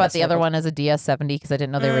common. I bought the other one as a DS70 because I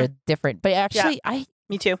didn't know they were different. But actually,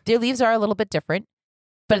 Me too. their leaves are a little bit different,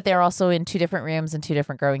 but they're also in two different rooms and two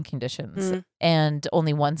different growing conditions, Mm. and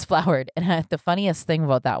only one's flowered. And the funniest thing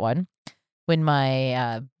about that one, when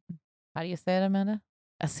my how do you say it, Amanda?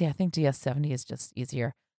 See, I think DS70 is just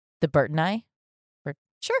easier. The Burtonii,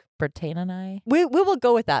 Sure. Burtonii, We will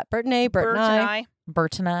go with that. Burtonnae, Burtonnae.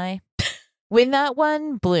 Burtonii. When that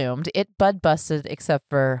one bloomed, it bud busted except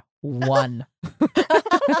for one.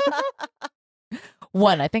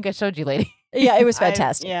 One. I think I showed you, lady. Yeah, it was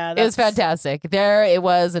fantastic. Yeah. It was fantastic. There it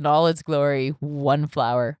was in all its glory. One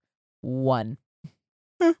flower. One.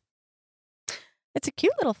 It's a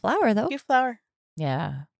cute little flower, though. Cute flower.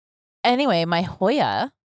 Yeah. Anyway, my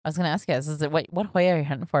Hoya, I was going to ask you guys, what Hoya are you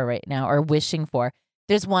hunting for right now or wishing for?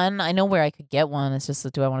 There's one, I know where I could get one. It's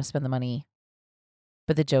just, do I want to spend the money?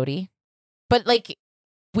 But the Jody. But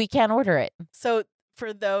we can't order it. So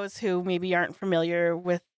for those who maybe aren't familiar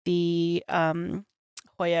with the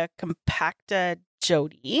Hoya compacta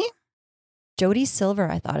Jody, Jody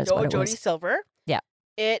Silver, I thought is what it Jody was. Silver. Yeah.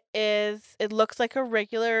 It looks like a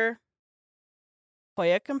regular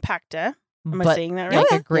Hoya compacta. Am I But saying that like right?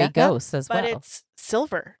 Yeah, a gray yeah. ghost as But well. it's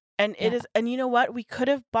silver. And it Yeah. is, and you know what? We could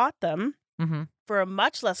have bought them Mm-hmm. for a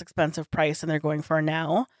much less expensive price than they're going for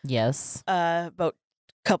now. Yes. About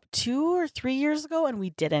 2 or 3 years ago, and we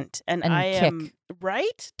didn't. And And I am kick.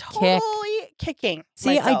 right, totally kicking.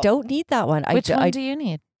 See, I myself. don't need that one. Which one I do you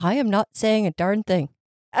need? am not saying a darn thing.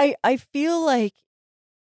 I feel like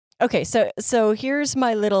okay, so here's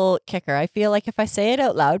my little kicker. I feel like if I say it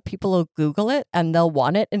out loud, people will Google it and they'll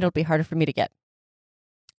want it, and it'll be harder for me to get.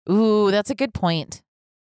 Ooh, that's a good point.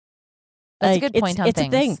 That's Like, a good point on it's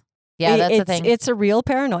things. a thing. Yeah, that's it's, a thing. It's a real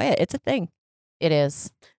paranoia. It's a thing. It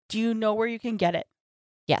is. Do you know where you can get it?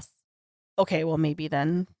 Yes. Okay, well, maybe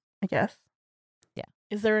then, I guess. Yeah.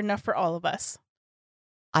 Is there enough for all of us?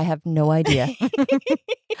 I have no idea.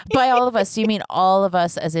 By all of us, do you mean all of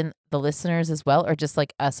us as in the listeners as well, or just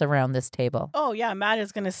like us around this table? Oh, yeah. Matt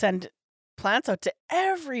is going to send plants out to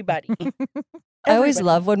everybody. I always Everybody.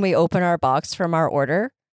 love when we open our box from our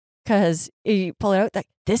order because you pull it out like,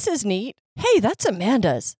 this is neat. Hey, that's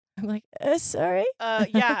Amanda's. I'm like, sorry.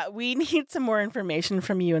 Yeah, we need some more information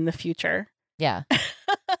from you in the future. Yeah.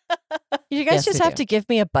 You guys Yes, just we have do. to give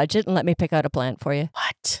me a budget and let me pick out a plant for you.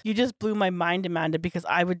 What? You just blew my mind, Amanda, because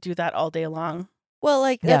I would do that all day long. Well,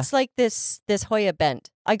 like Yeah. that's like this Hoya bent.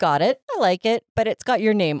 I got it. I like it, but it's got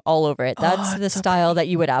your name all over it. That's Oh, the it's so style that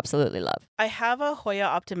pretty. you would absolutely love. I have a Hoya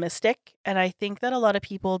Optimistic, and I think that a lot of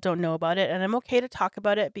people don't know about it, and I'm okay to talk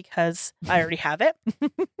about it because I already have it.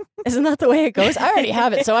 Isn't that the way it goes? I already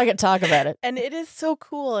have it, so I can talk about it. And it is so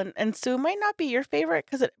cool, and so it might not be your favorite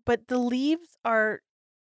but the leaves are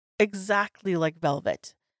exactly like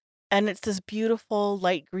velvet, and it's this beautiful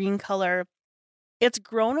light green color. It's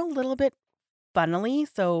grown a little bit funnily,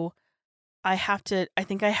 so I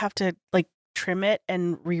think I have to like trim it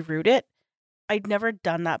and reroot it. I'd never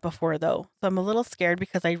done that before though, so I'm a little scared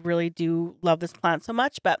because I really do love this plant so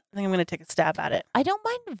much, but I think I'm going to take a stab at it. I don't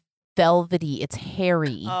mind velvety. It's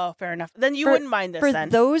hairy. Oh, fair enough. Then you For- wouldn't mind this For then.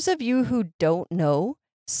 those of you who don't know,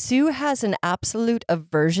 Sue has an absolute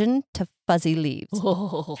aversion to fuzzy leaves.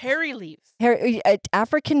 Hairy leaves.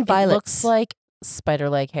 African It violets. looks like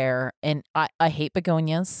spider-like hair, and I hate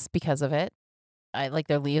begonias because of it. I like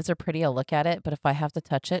their leaves are pretty. I'll look at it, but if I have to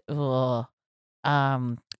touch it, ugh.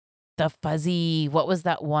 The fuzzy. What was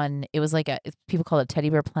that one? It was like people call it teddy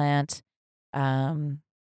bear plant.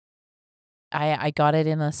 I got it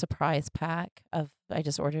in a surprise pack I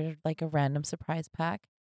just ordered like a random surprise pack.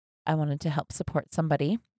 I wanted to help support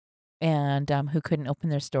somebody, and who couldn't open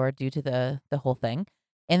their store due to the whole thing.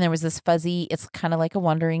 And there was this fuzzy. It's kind of like a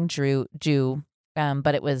wandering Jew,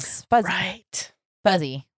 but it was Right.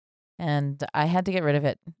 fuzzy, and I had to get rid of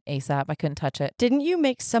it ASAP. I couldn't touch it. Didn't you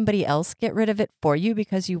make somebody else get rid of it for you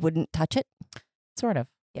because you wouldn't touch it? Sort of.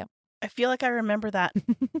 Yeah. I feel like I remember that.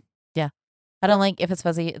 I don't like if it's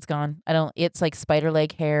fuzzy. It's gone. I don't. It's like spider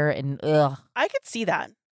leg hair and ugh. I could see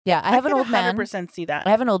that. Yeah. I have an could old man. 100% see that.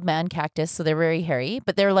 I have an old man cactus, so they're very hairy,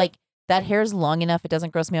 but they're like that hair is long enough it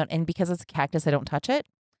doesn't gross me out, and because it's a cactus, I don't touch it.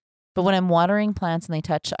 But when I'm watering plants and they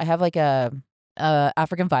touch, I have like a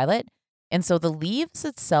African violet, and so the leaves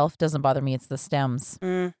itself doesn't bother me. It's the stems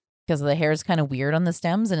Mm. because the hair is kind of weird on the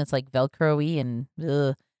stems, and it's like Velcro-y and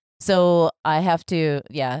ugh. So I have to.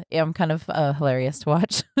 Yeah, I'm kind of hilarious to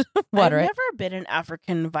watch water I've it. never been an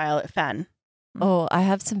African violet fan. Oh, I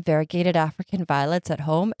have some variegated African violets at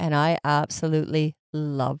home, and I absolutely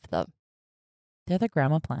love them. They're the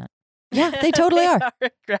grandma plant. Yeah, they totally are.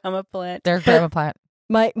 a grandma plant. They're grandma plant.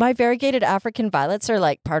 My variegated African violets are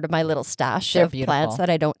like part of my little stash They're of plants beautiful. that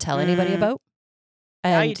I don't tell anybody Mm. about.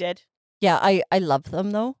 Now And you did. yeah, I love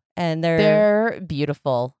them though, and They're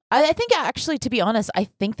beautiful. I think actually, to be honest, I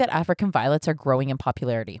think that African violets are growing in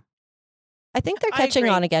popularity. I think they're I catching agree.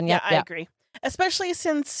 on again. Yeah, Yeah, I agree. Especially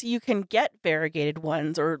since you can get variegated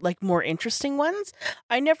ones or like more interesting ones.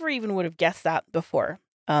 I never even would have guessed that before.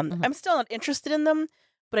 Mhm. I'm still not interested in them,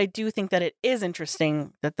 but I do think that it is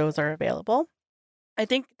interesting that those are available. I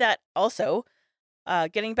think that also,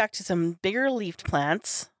 getting back to some bigger leafed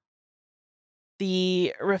plants,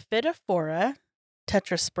 the Rhaphidophora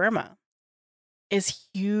tetrasperma is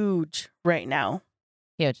huge right now.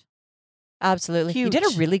 Huge. absolutely. You did a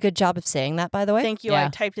Huge. really good job of saying that, by the way. Thank you. I Yeah.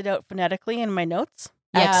 typed it out phonetically in my notes.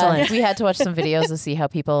 Yeah, Excellent. we had to watch some videos to see how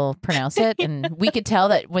people pronounce it, and we could tell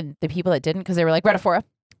that when the people that didn't, because they were like Rhaphidophora,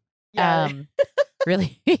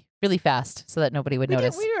 really, really fast, so that nobody would we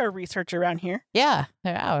notice. do our research around here. Yeah,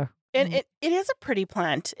 they are. And Mhm. it is a pretty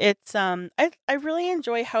plant. It's I really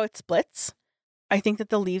enjoy how it splits. I think that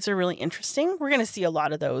the leaves are really interesting. We're gonna see a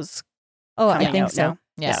lot of those Oh, I coming think out so. now.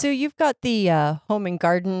 Yeah. So you've got the home and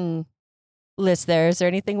garden list there. Is there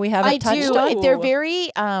anything we haven't I touched do. on? They're Ooh.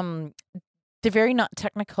 very not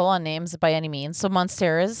technical on names by any means. So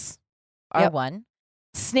monsteras are Yep. one.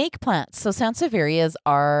 Snake plants. So sansevierias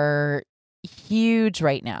are huge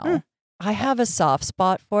right now. Hmm. I have a soft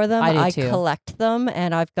spot for them. I do I too. collect them,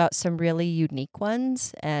 and I've got some really unique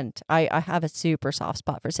ones. And I have a super soft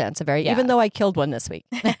spot for Sansevieria, Yeah. even though I killed one this week.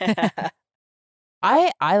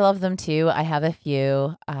 I love them too. I have a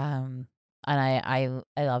few, and I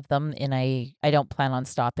love them, and I don't plan on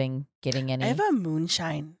stopping getting any. I have a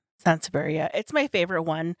moonshine Sansevieria. It's my favorite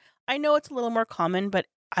one. I know it's a little more common, but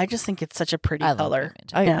I just think it's such a pretty I love color.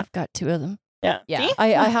 image. I, Yeah. I've got two of them. Yeah. Yeah. See?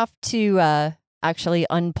 I have to actually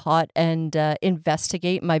unpot and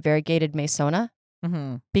investigate my variegated Masona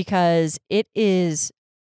Mm-hmm. because it's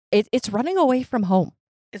running away from home.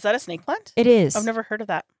 Is that a snake plant? It is. I've never heard of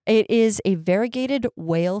that. It is a variegated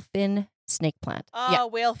whale fin snake plant. Oh,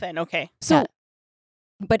 whale fin. Okay. So Yeah.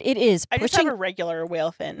 But it is I just pushing have a regular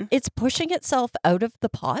whale fin. it's pushing itself out of the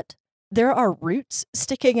pot there are roots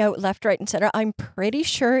sticking out left, right, and center. I'm pretty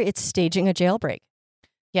sure it's staging a jailbreak.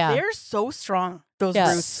 Yeah. They're so strong. Those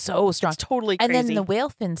Yeah. roots. so strong. It's totally And crazy. then the whale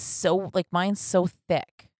fin's so, like, mine's so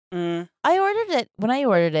thick. Mm. I ordered it. When I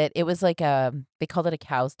ordered it, it was like they called it a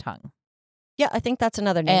cow's tongue. Yeah, I think that's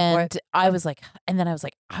another name for it. And I was like,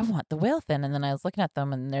 I want the whale fin. And then I was looking at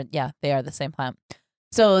them and they are the same plant.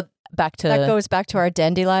 So back to, That goes back to our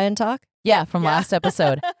dandelion talk. yeah, from Yeah. last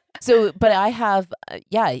episode. So, but I have,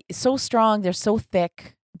 so strong. They're so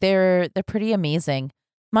thick. They're pretty amazing.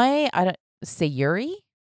 I don't say Sayuri.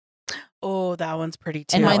 Oh, that one's pretty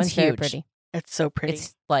too. And That mine's one's very huge. pretty. It's so pretty.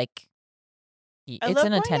 It's like, I it's love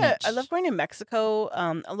in a going 10 to- inch. I love going to Mexico,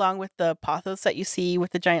 along with the pothos that you see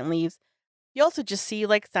with the giant leaves. You also just see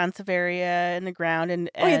like Sansevieria in the ground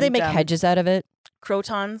and Oh, yeah, they make hedges out of it.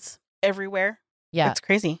 crotons everywhere. Yeah. It's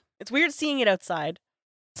crazy. It's weird seeing it outside.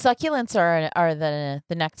 Succulents are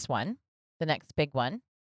the next one. The next big one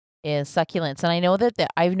is succulents. And I know that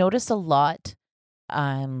I've noticed a lot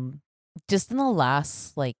just in the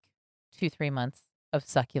last like 2-3 months of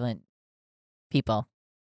succulent people.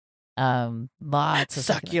 Lots of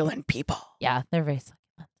Succulent people. Yeah, they're very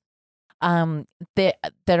succulent. They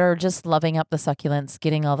that are just loving up the succulents,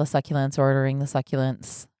 getting all the succulents, ordering the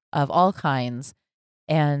succulents of all kinds.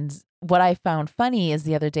 And what I found funny is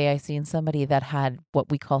the other day I seen somebody that had what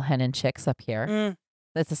we call hen and chicks up here. Mm.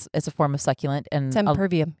 It's a form of succulent, and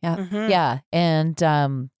Sempervium. Yeah. Mhm. yeah, and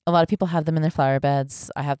a lot of people have them in their flower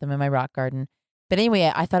beds. I have them in my rock garden. But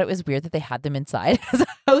anyway, I thought it was weird that they had them inside as a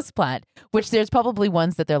house plant, which there's probably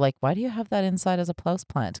ones that they're like, why do you have that inside as a house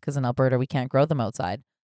plant? Because in Alberta, we can't grow them outside.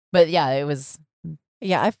 But yeah, it was,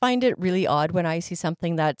 Yeah, I find it really odd when I see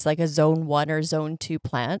something that's like a zone 1 or zone 2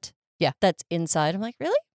 plant. Yeah. That's inside. I'm like,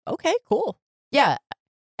 really? Okay, cool. yeah.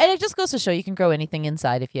 And it just goes to show you can grow anything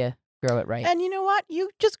inside if you grow it right. And you know what? You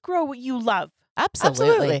just grow what you love.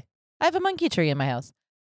 Absolutely. I have a monkey tree in my house.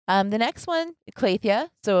 The next one, Calathea.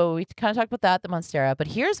 So we kind of talked about that, the Monstera. But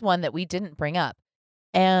here's one that we didn't bring up.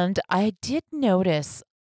 And I did notice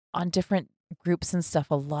on different groups and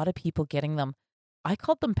stuff, a lot of people getting them. I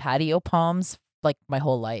called them patio palms like my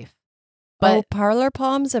whole life. But But parlor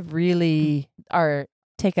palms have really our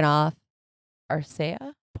taken off.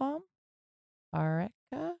 Arcea palm?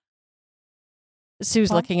 Areca? Sue's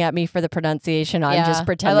Palm? looking at me for the pronunciation. I'm Yeah, just I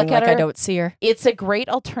pretending look at like I her. don't see her. It's a great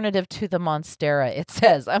alternative to the Monstera, it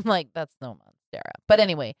says. I'm like, that's no Monstera. But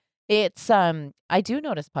anyway, it's I do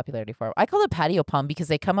notice popularity for it. I call it patio palm because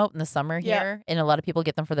they come out in the summer Yeah. here, and a lot of people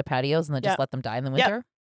get them for the patios and then just Yeah. let them die in the Yeah. winter.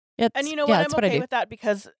 And you know yeah, what? that's I'm I okay do. with that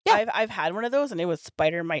because Yeah. I've had one of those and it was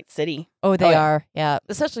Spider Mite City. Oh, they yeah. are. Yeah.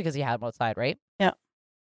 Especially because you had them outside, right? Yeah.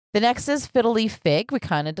 The next is fiddle leaf fig. We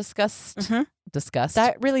kind of discussed. Mhm.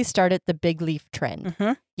 That really started the big leaf trend.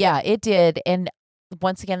 Mm-hmm. Yeah, it did. And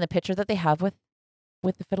once again, the picture that they have with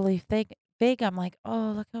the fiddle leaf fig, I'm like,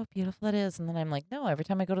 oh, look how beautiful it is. And then I'm like, no, every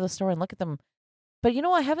time I go to the store and look at them. But you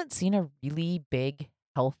know, I haven't seen a really big,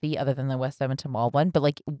 healthy, other than the West Edmonton Mall one, but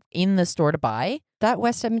like in the store to buy. That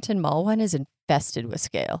West Edmonton Mall one is infested with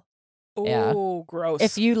scale. Yeah. Oh, gross.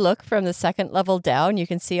 If you look from the second level down, you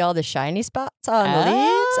can see all the shiny spots on the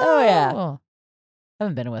leaves. Oh, yeah. I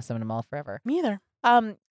haven't been to West Edmonton Mall forever. Me either.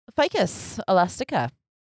 Ficus elastica.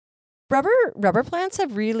 Rubber plants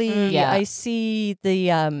have really, Yeah. I see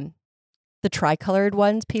the tricolored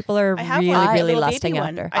ones people are I have really, one, a really little baby lusting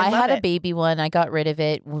one. after. I I love had a it. baby one. I got rid of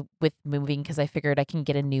it with moving because I figured I can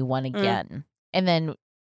get a new one again. And then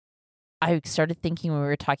I started thinking when we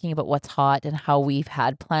were talking about what's hot and how we've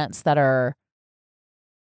had plants that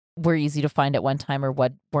were easy to find at one time or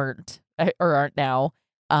what weren't or aren't now.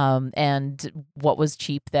 And what was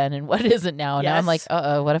cheap then and what isn't now. Now I'm like,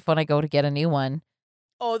 Yes. what if when I go to get a new one?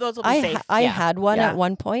 Oh, those will be safe. I Yeah. had one Yeah. at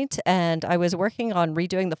one point, and I was working on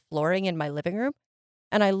redoing the flooring in my living room,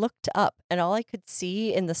 and I looked up, and all I could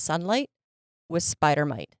see in the sunlight was spider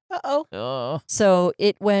mite. Uh-oh. Oh, So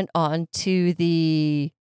it went on to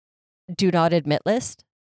the do not admit list.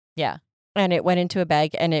 Yeah. And it went into a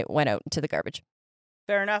bag, and it went out into the garbage.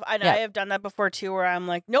 Fair enough. I Yeah. I have done that before too where I'm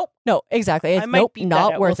like, nope. No, exactly. It's I might nope, beat that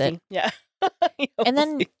not out. worth We'll it. see. Yeah. And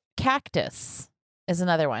then cactus is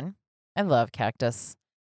another one. I love cactus.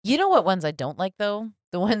 You know what ones I don't like though?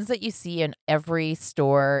 The ones that you see in every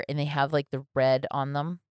store and they have like the red on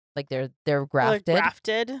them. Like they're grafted.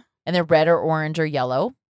 Grafted. And they're red or orange or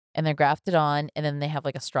yellow. And they're grafted on and then they have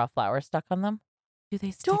like a straw flower stuck on them. Do they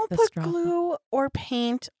stick Don't the put straw glue or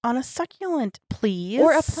paint on a succulent, please.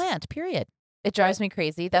 or a plant, period. It drives me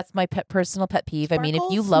crazy. That's my personal pet peeve. I mean, if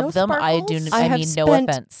you Sparkles? love No them, sparkles? I I have mean no spent-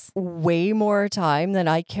 offense. Way more time than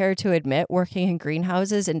I care to admit working in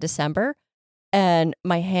greenhouses in December. and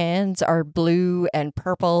my hands are blue and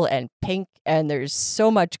purple and pink, and there's so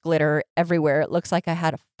much glitter everywhere. It looks like I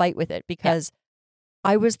had a fight with it because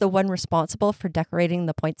I was the one responsible for decorating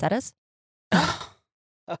the poinsettias.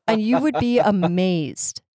 And you would be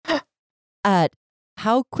amazed at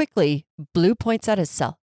how quickly blue poinsettias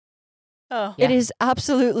sell. Oh. Yeah. It is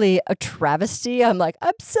absolutely a travesty. I'm like,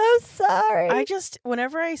 I'm so sorry. I just,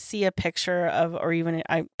 whenever I see a picture of, or even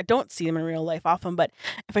I don't see them in real life often, but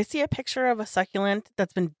if I see a picture of a succulent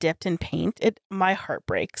that's been dipped in paint, my heart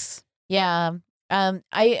breaks. Yeah.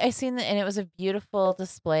 I seen it, and it was a beautiful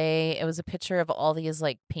display. It was a picture of all these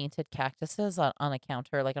like painted cactuses on a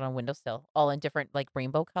counter, like on a windowsill, all in different like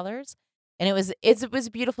rainbow colors. And it was a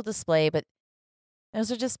beautiful display, but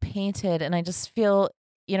those are just painted, and I just feel,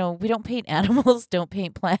 we don't paint animals, don't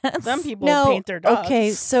paint plants. Some people no, paint their dogs.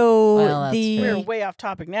 okay, so Well, that's We're true. way off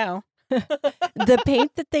topic now. the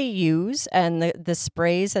paint that they use and the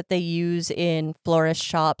sprays that they use in florist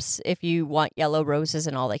shops, if you want yellow roses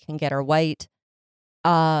and all they can get are white,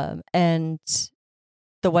 and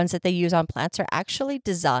the ones that they use on plants are actually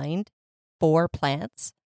designed for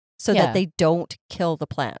plants so Yeah. that they don't kill the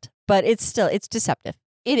plant. But it's deceptive.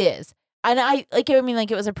 It is. And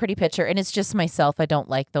it was a pretty picture, and it's just myself. I don't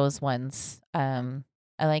like those ones. I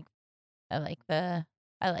like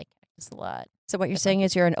cactus a lot. So what you're saying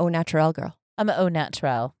is you're an au naturel girl. I'm an au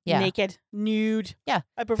naturel. Yeah. Naked, nude. Yeah.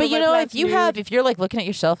 I prefer But my plants nude. if you're like looking at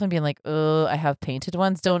your shelf and being like, oh, I have painted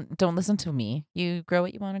ones, don't listen to me. You grow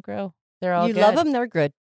what you want to grow. They're all You good. love them, they're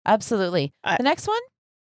good. Absolutely. I- The next one,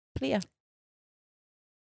 Plea.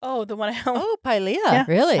 Oh, the one I Oh, Pilea, Yeah.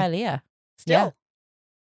 really? Pilea. still. Yeah.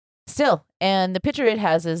 Still, and the picture it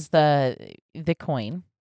has is the coin.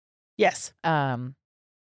 Yes.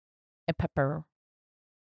 A pepper.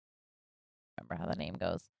 Remember how the name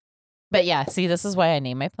goes. But yeah, see, this is why I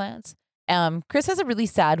name my plants. Chris has a really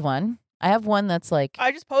sad one. I have one that's like,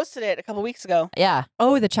 I just posted it a couple weeks ago. yeah.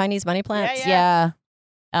 Oh, the Chinese money plants. Yeah.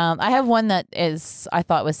 I have one that I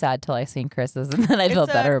thought was sad till I seen Chris's, and then I felt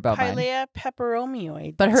It's better a about mine. Pilea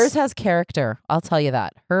peperomioid. But hers has character. I'll tell you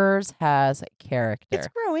that. Hers has character. It's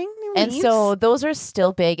growing. New And leaves. so those are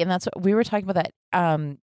still big, and that's what we were talking about.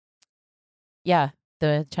 That yeah,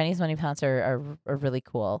 the Chinese money plants are really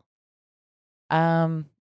cool. And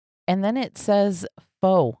then it says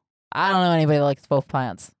faux. I don't know anybody that likes faux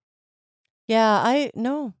plants. Yeah, I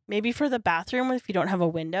know. maybe for the bathroom if you don't have a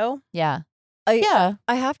window. Yeah,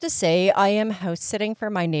 I have to say, I am house sitting for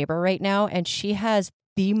my neighbor right now, and she has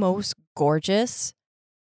the most gorgeous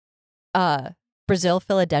Brazil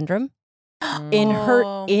philodendron in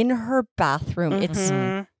Oh. her bathroom. It's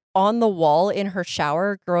Mhm. on the wall in her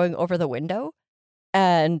shower, growing over the window.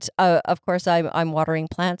 And of course, I'm watering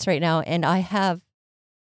plants right now, and I have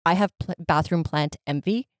bathroom plant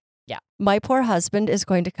envy. Yeah. My poor husband is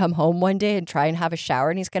going to come home one day and try and have a shower,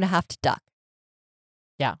 and he's going to have to duck.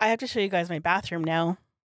 I have to show you guys my bathroom now.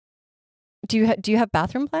 Do you have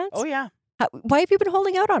bathroom plants? Oh yeah. Why have you been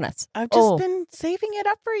holding out on us? I've just Oh. been saving it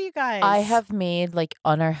up for you guys. I have made like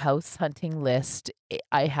on our house hunting list.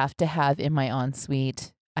 I have to have in my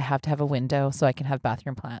ensuite. I have to have a window so I can have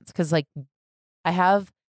bathroom plants because like I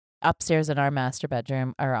have upstairs in our master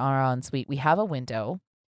bedroom or our ensuite. We have a window,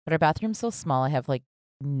 but our bathroom's so small. I have like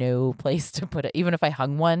no place to put it. Even if I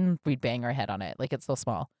hung one, we'd bang our head on it. Like it's so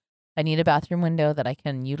small. I need a bathroom window that I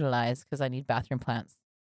can utilize because I need bathroom plants.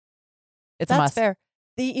 It's a That's must. fair.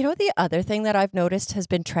 The other thing that I've noticed has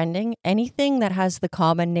been trending, anything that has the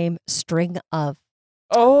common name string of.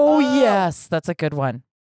 Oh Oh. yes, that's a good one.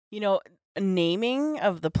 You know, naming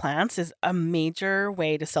of the plants is a major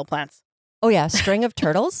way to sell plants. Oh yeah, string of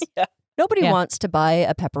turtles. Yeah. Nobody Yeah. wants to buy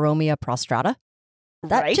a Peperomia prostrata.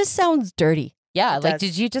 That right? just sounds dirty. Yeah, It like does.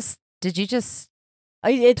 did you just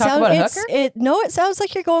It Talk sounds about a it's, hooker? it sounds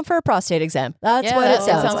like you're going for a prostate exam. That's Yeah, what that it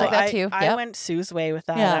sounds, sounds like. like that too. I Yep. went Sue's way with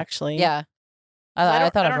that Yeah. actually. yeah. 'Cause I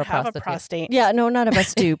don't, thought I of don't a have a prostitute. prostate. Yeah, no, none of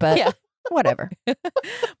us do, but Yeah. whatever.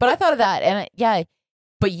 But I thought of that, and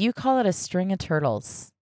but you call it a string of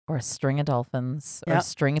turtles, or a string of dolphins, or a Yep.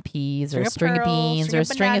 string of peas, String or a of string of pearls, beans, string or a of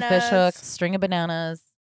string of fish bananas. hooks, string of bananas,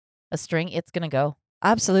 a string. It's gonna go.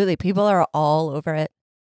 Absolutely. People are all over it.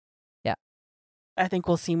 I think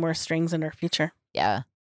we'll see more strings in our future. Yeah,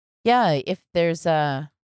 yeah. If there's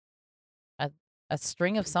a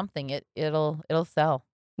string of something, it'll sell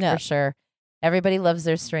Yeah. for sure. Everybody loves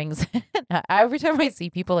their strings. Every time I see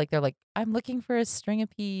people like they're like, I'm looking for a string of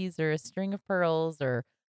peas or a string of pearls or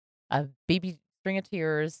a baby string of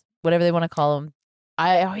tears, whatever they want to call them.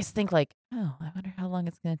 I always think like, oh, I wonder how long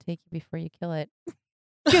it's going to take you before you kill it.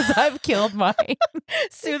 because I've killed mine.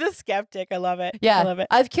 Sue the skeptic. I love it. Yeah, I love it.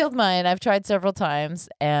 I've killed mine. I've tried several times,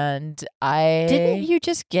 and I Didn't you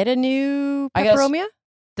just get a new I got a peperomia?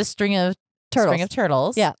 the string of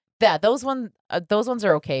turtles. Yeah. Yeah, those ones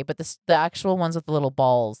are okay, but the actual ones with the little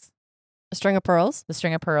balls, A string of pearls? the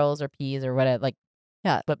string of pearls or peas or whatever, like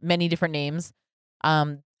Yeah. but many different names.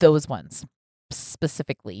 Those ones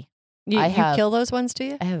specifically, You I have- kill those ones, do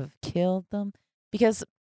you? I have killed them because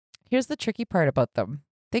here's the tricky part about them: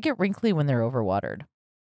 they get wrinkly when they're overwatered.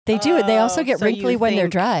 They do. They also Oh, get so you wrinkly when they're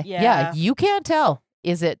think- dry. Yeah, you can't tell.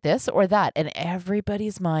 Is it this or that? And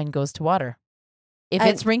everybody's mind goes to water. If And-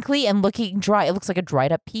 it's wrinkly and looking dry, it looks like a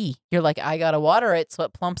dried up pea. You're like, I gotta water it so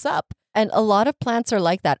it plumps up. And a lot of plants are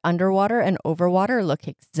like that. Underwater and overwater look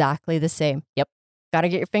exactly the same. Yep. Got to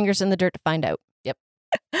get your fingers in the dirt to find out.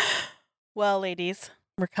 Well, ladies,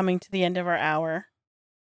 we're coming to the end of our hour,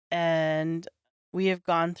 and we have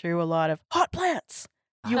gone through a lot of hot plants.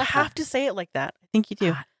 You have to say it like that. I think you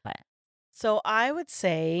do. Hot plant. So I would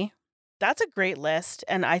say that's a great list,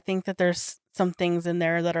 and I think that there's some things in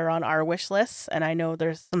there that are on our wish list, and I know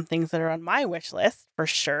there's some things that are on my wish list for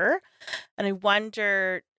sure. And I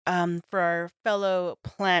wonder, for our fellow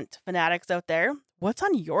plant fanatics out there, what's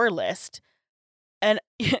on your list? And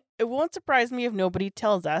it won't surprise me if nobody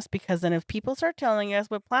tells us, because then if people start telling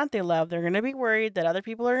us what plant they love, they're going to be worried that other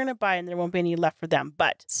people are going to buy and there won't be any left for them.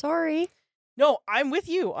 But Sorry. no, I'm with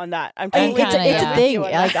you on that. I'm I totally kinda, It's yeah. a thing.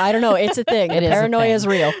 Like, I don't know. It's a thing. It is a Paranoia thing. is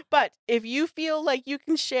real. But if you feel like you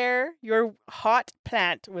can share your hot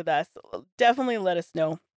plant with us, definitely let us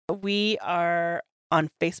know. We are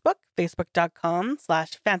on Facebook,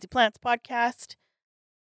 facebook.com/fancyplantspodcast,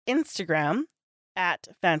 Instagram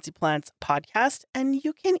 @fancyplantspodcast, and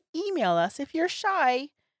you can email us if you're shy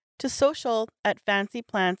to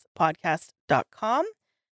social@fancyplantspodcast.com.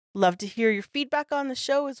 Love to hear your feedback on the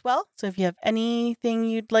show as well. So if you have anything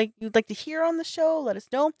you'd like to hear on the show, let us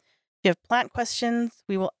know. If you have plant questions,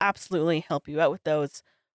 we will absolutely help you out with those.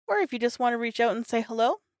 Or if you just want to reach out and say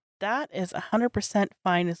hello, that is 100%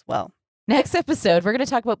 fine as well. Next episode, we're going to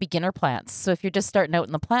talk about beginner plants. So if you're just starting out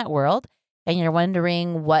in the plant world and you're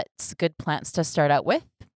wondering what's good plants to start out with,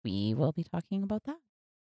 we will be talking about that.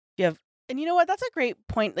 And you know what? That's a great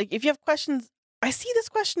point. Like, if you have questions, I see this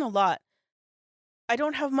question a lot. I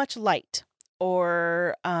don't have much light,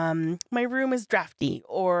 or my room is drafty,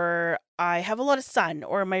 or I have a lot of sun,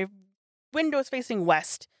 or my window is facing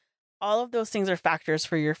west. All of those things are factors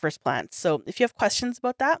for your first plants. So if you have questions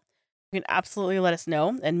about that, you can absolutely let us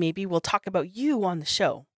know, and maybe we'll talk about you on the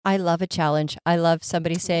show. I love a challenge. I love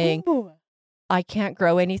somebody saying, Ooh. I can't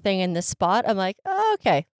grow anything in this spot. I'm like, oh,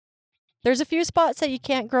 okay. There's a few spots that you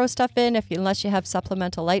can't grow stuff in unless you have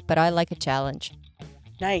supplemental light, but I like a challenge.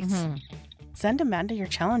 Nice. Mhm. Send Amanda your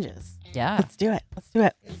challenges. Yeah. Let's do it. Let's do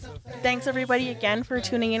it. Thanks, everybody, again for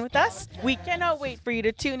tuning in with us. We cannot wait for you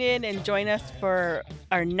to tune in and join us for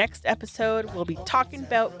our next episode. We'll be talking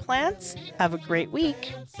about plants. Have a great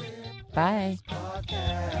week. Bye.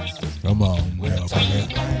 Come on, now,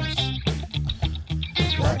 baby.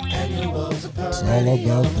 It's all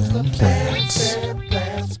about them plants.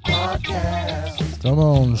 Come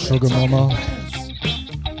on, sugar mama.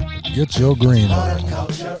 Get your green on.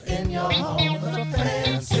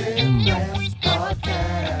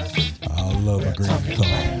 I love a green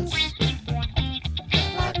thumb.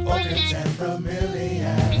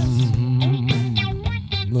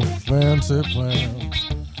 The fancy plants.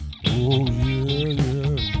 Oh,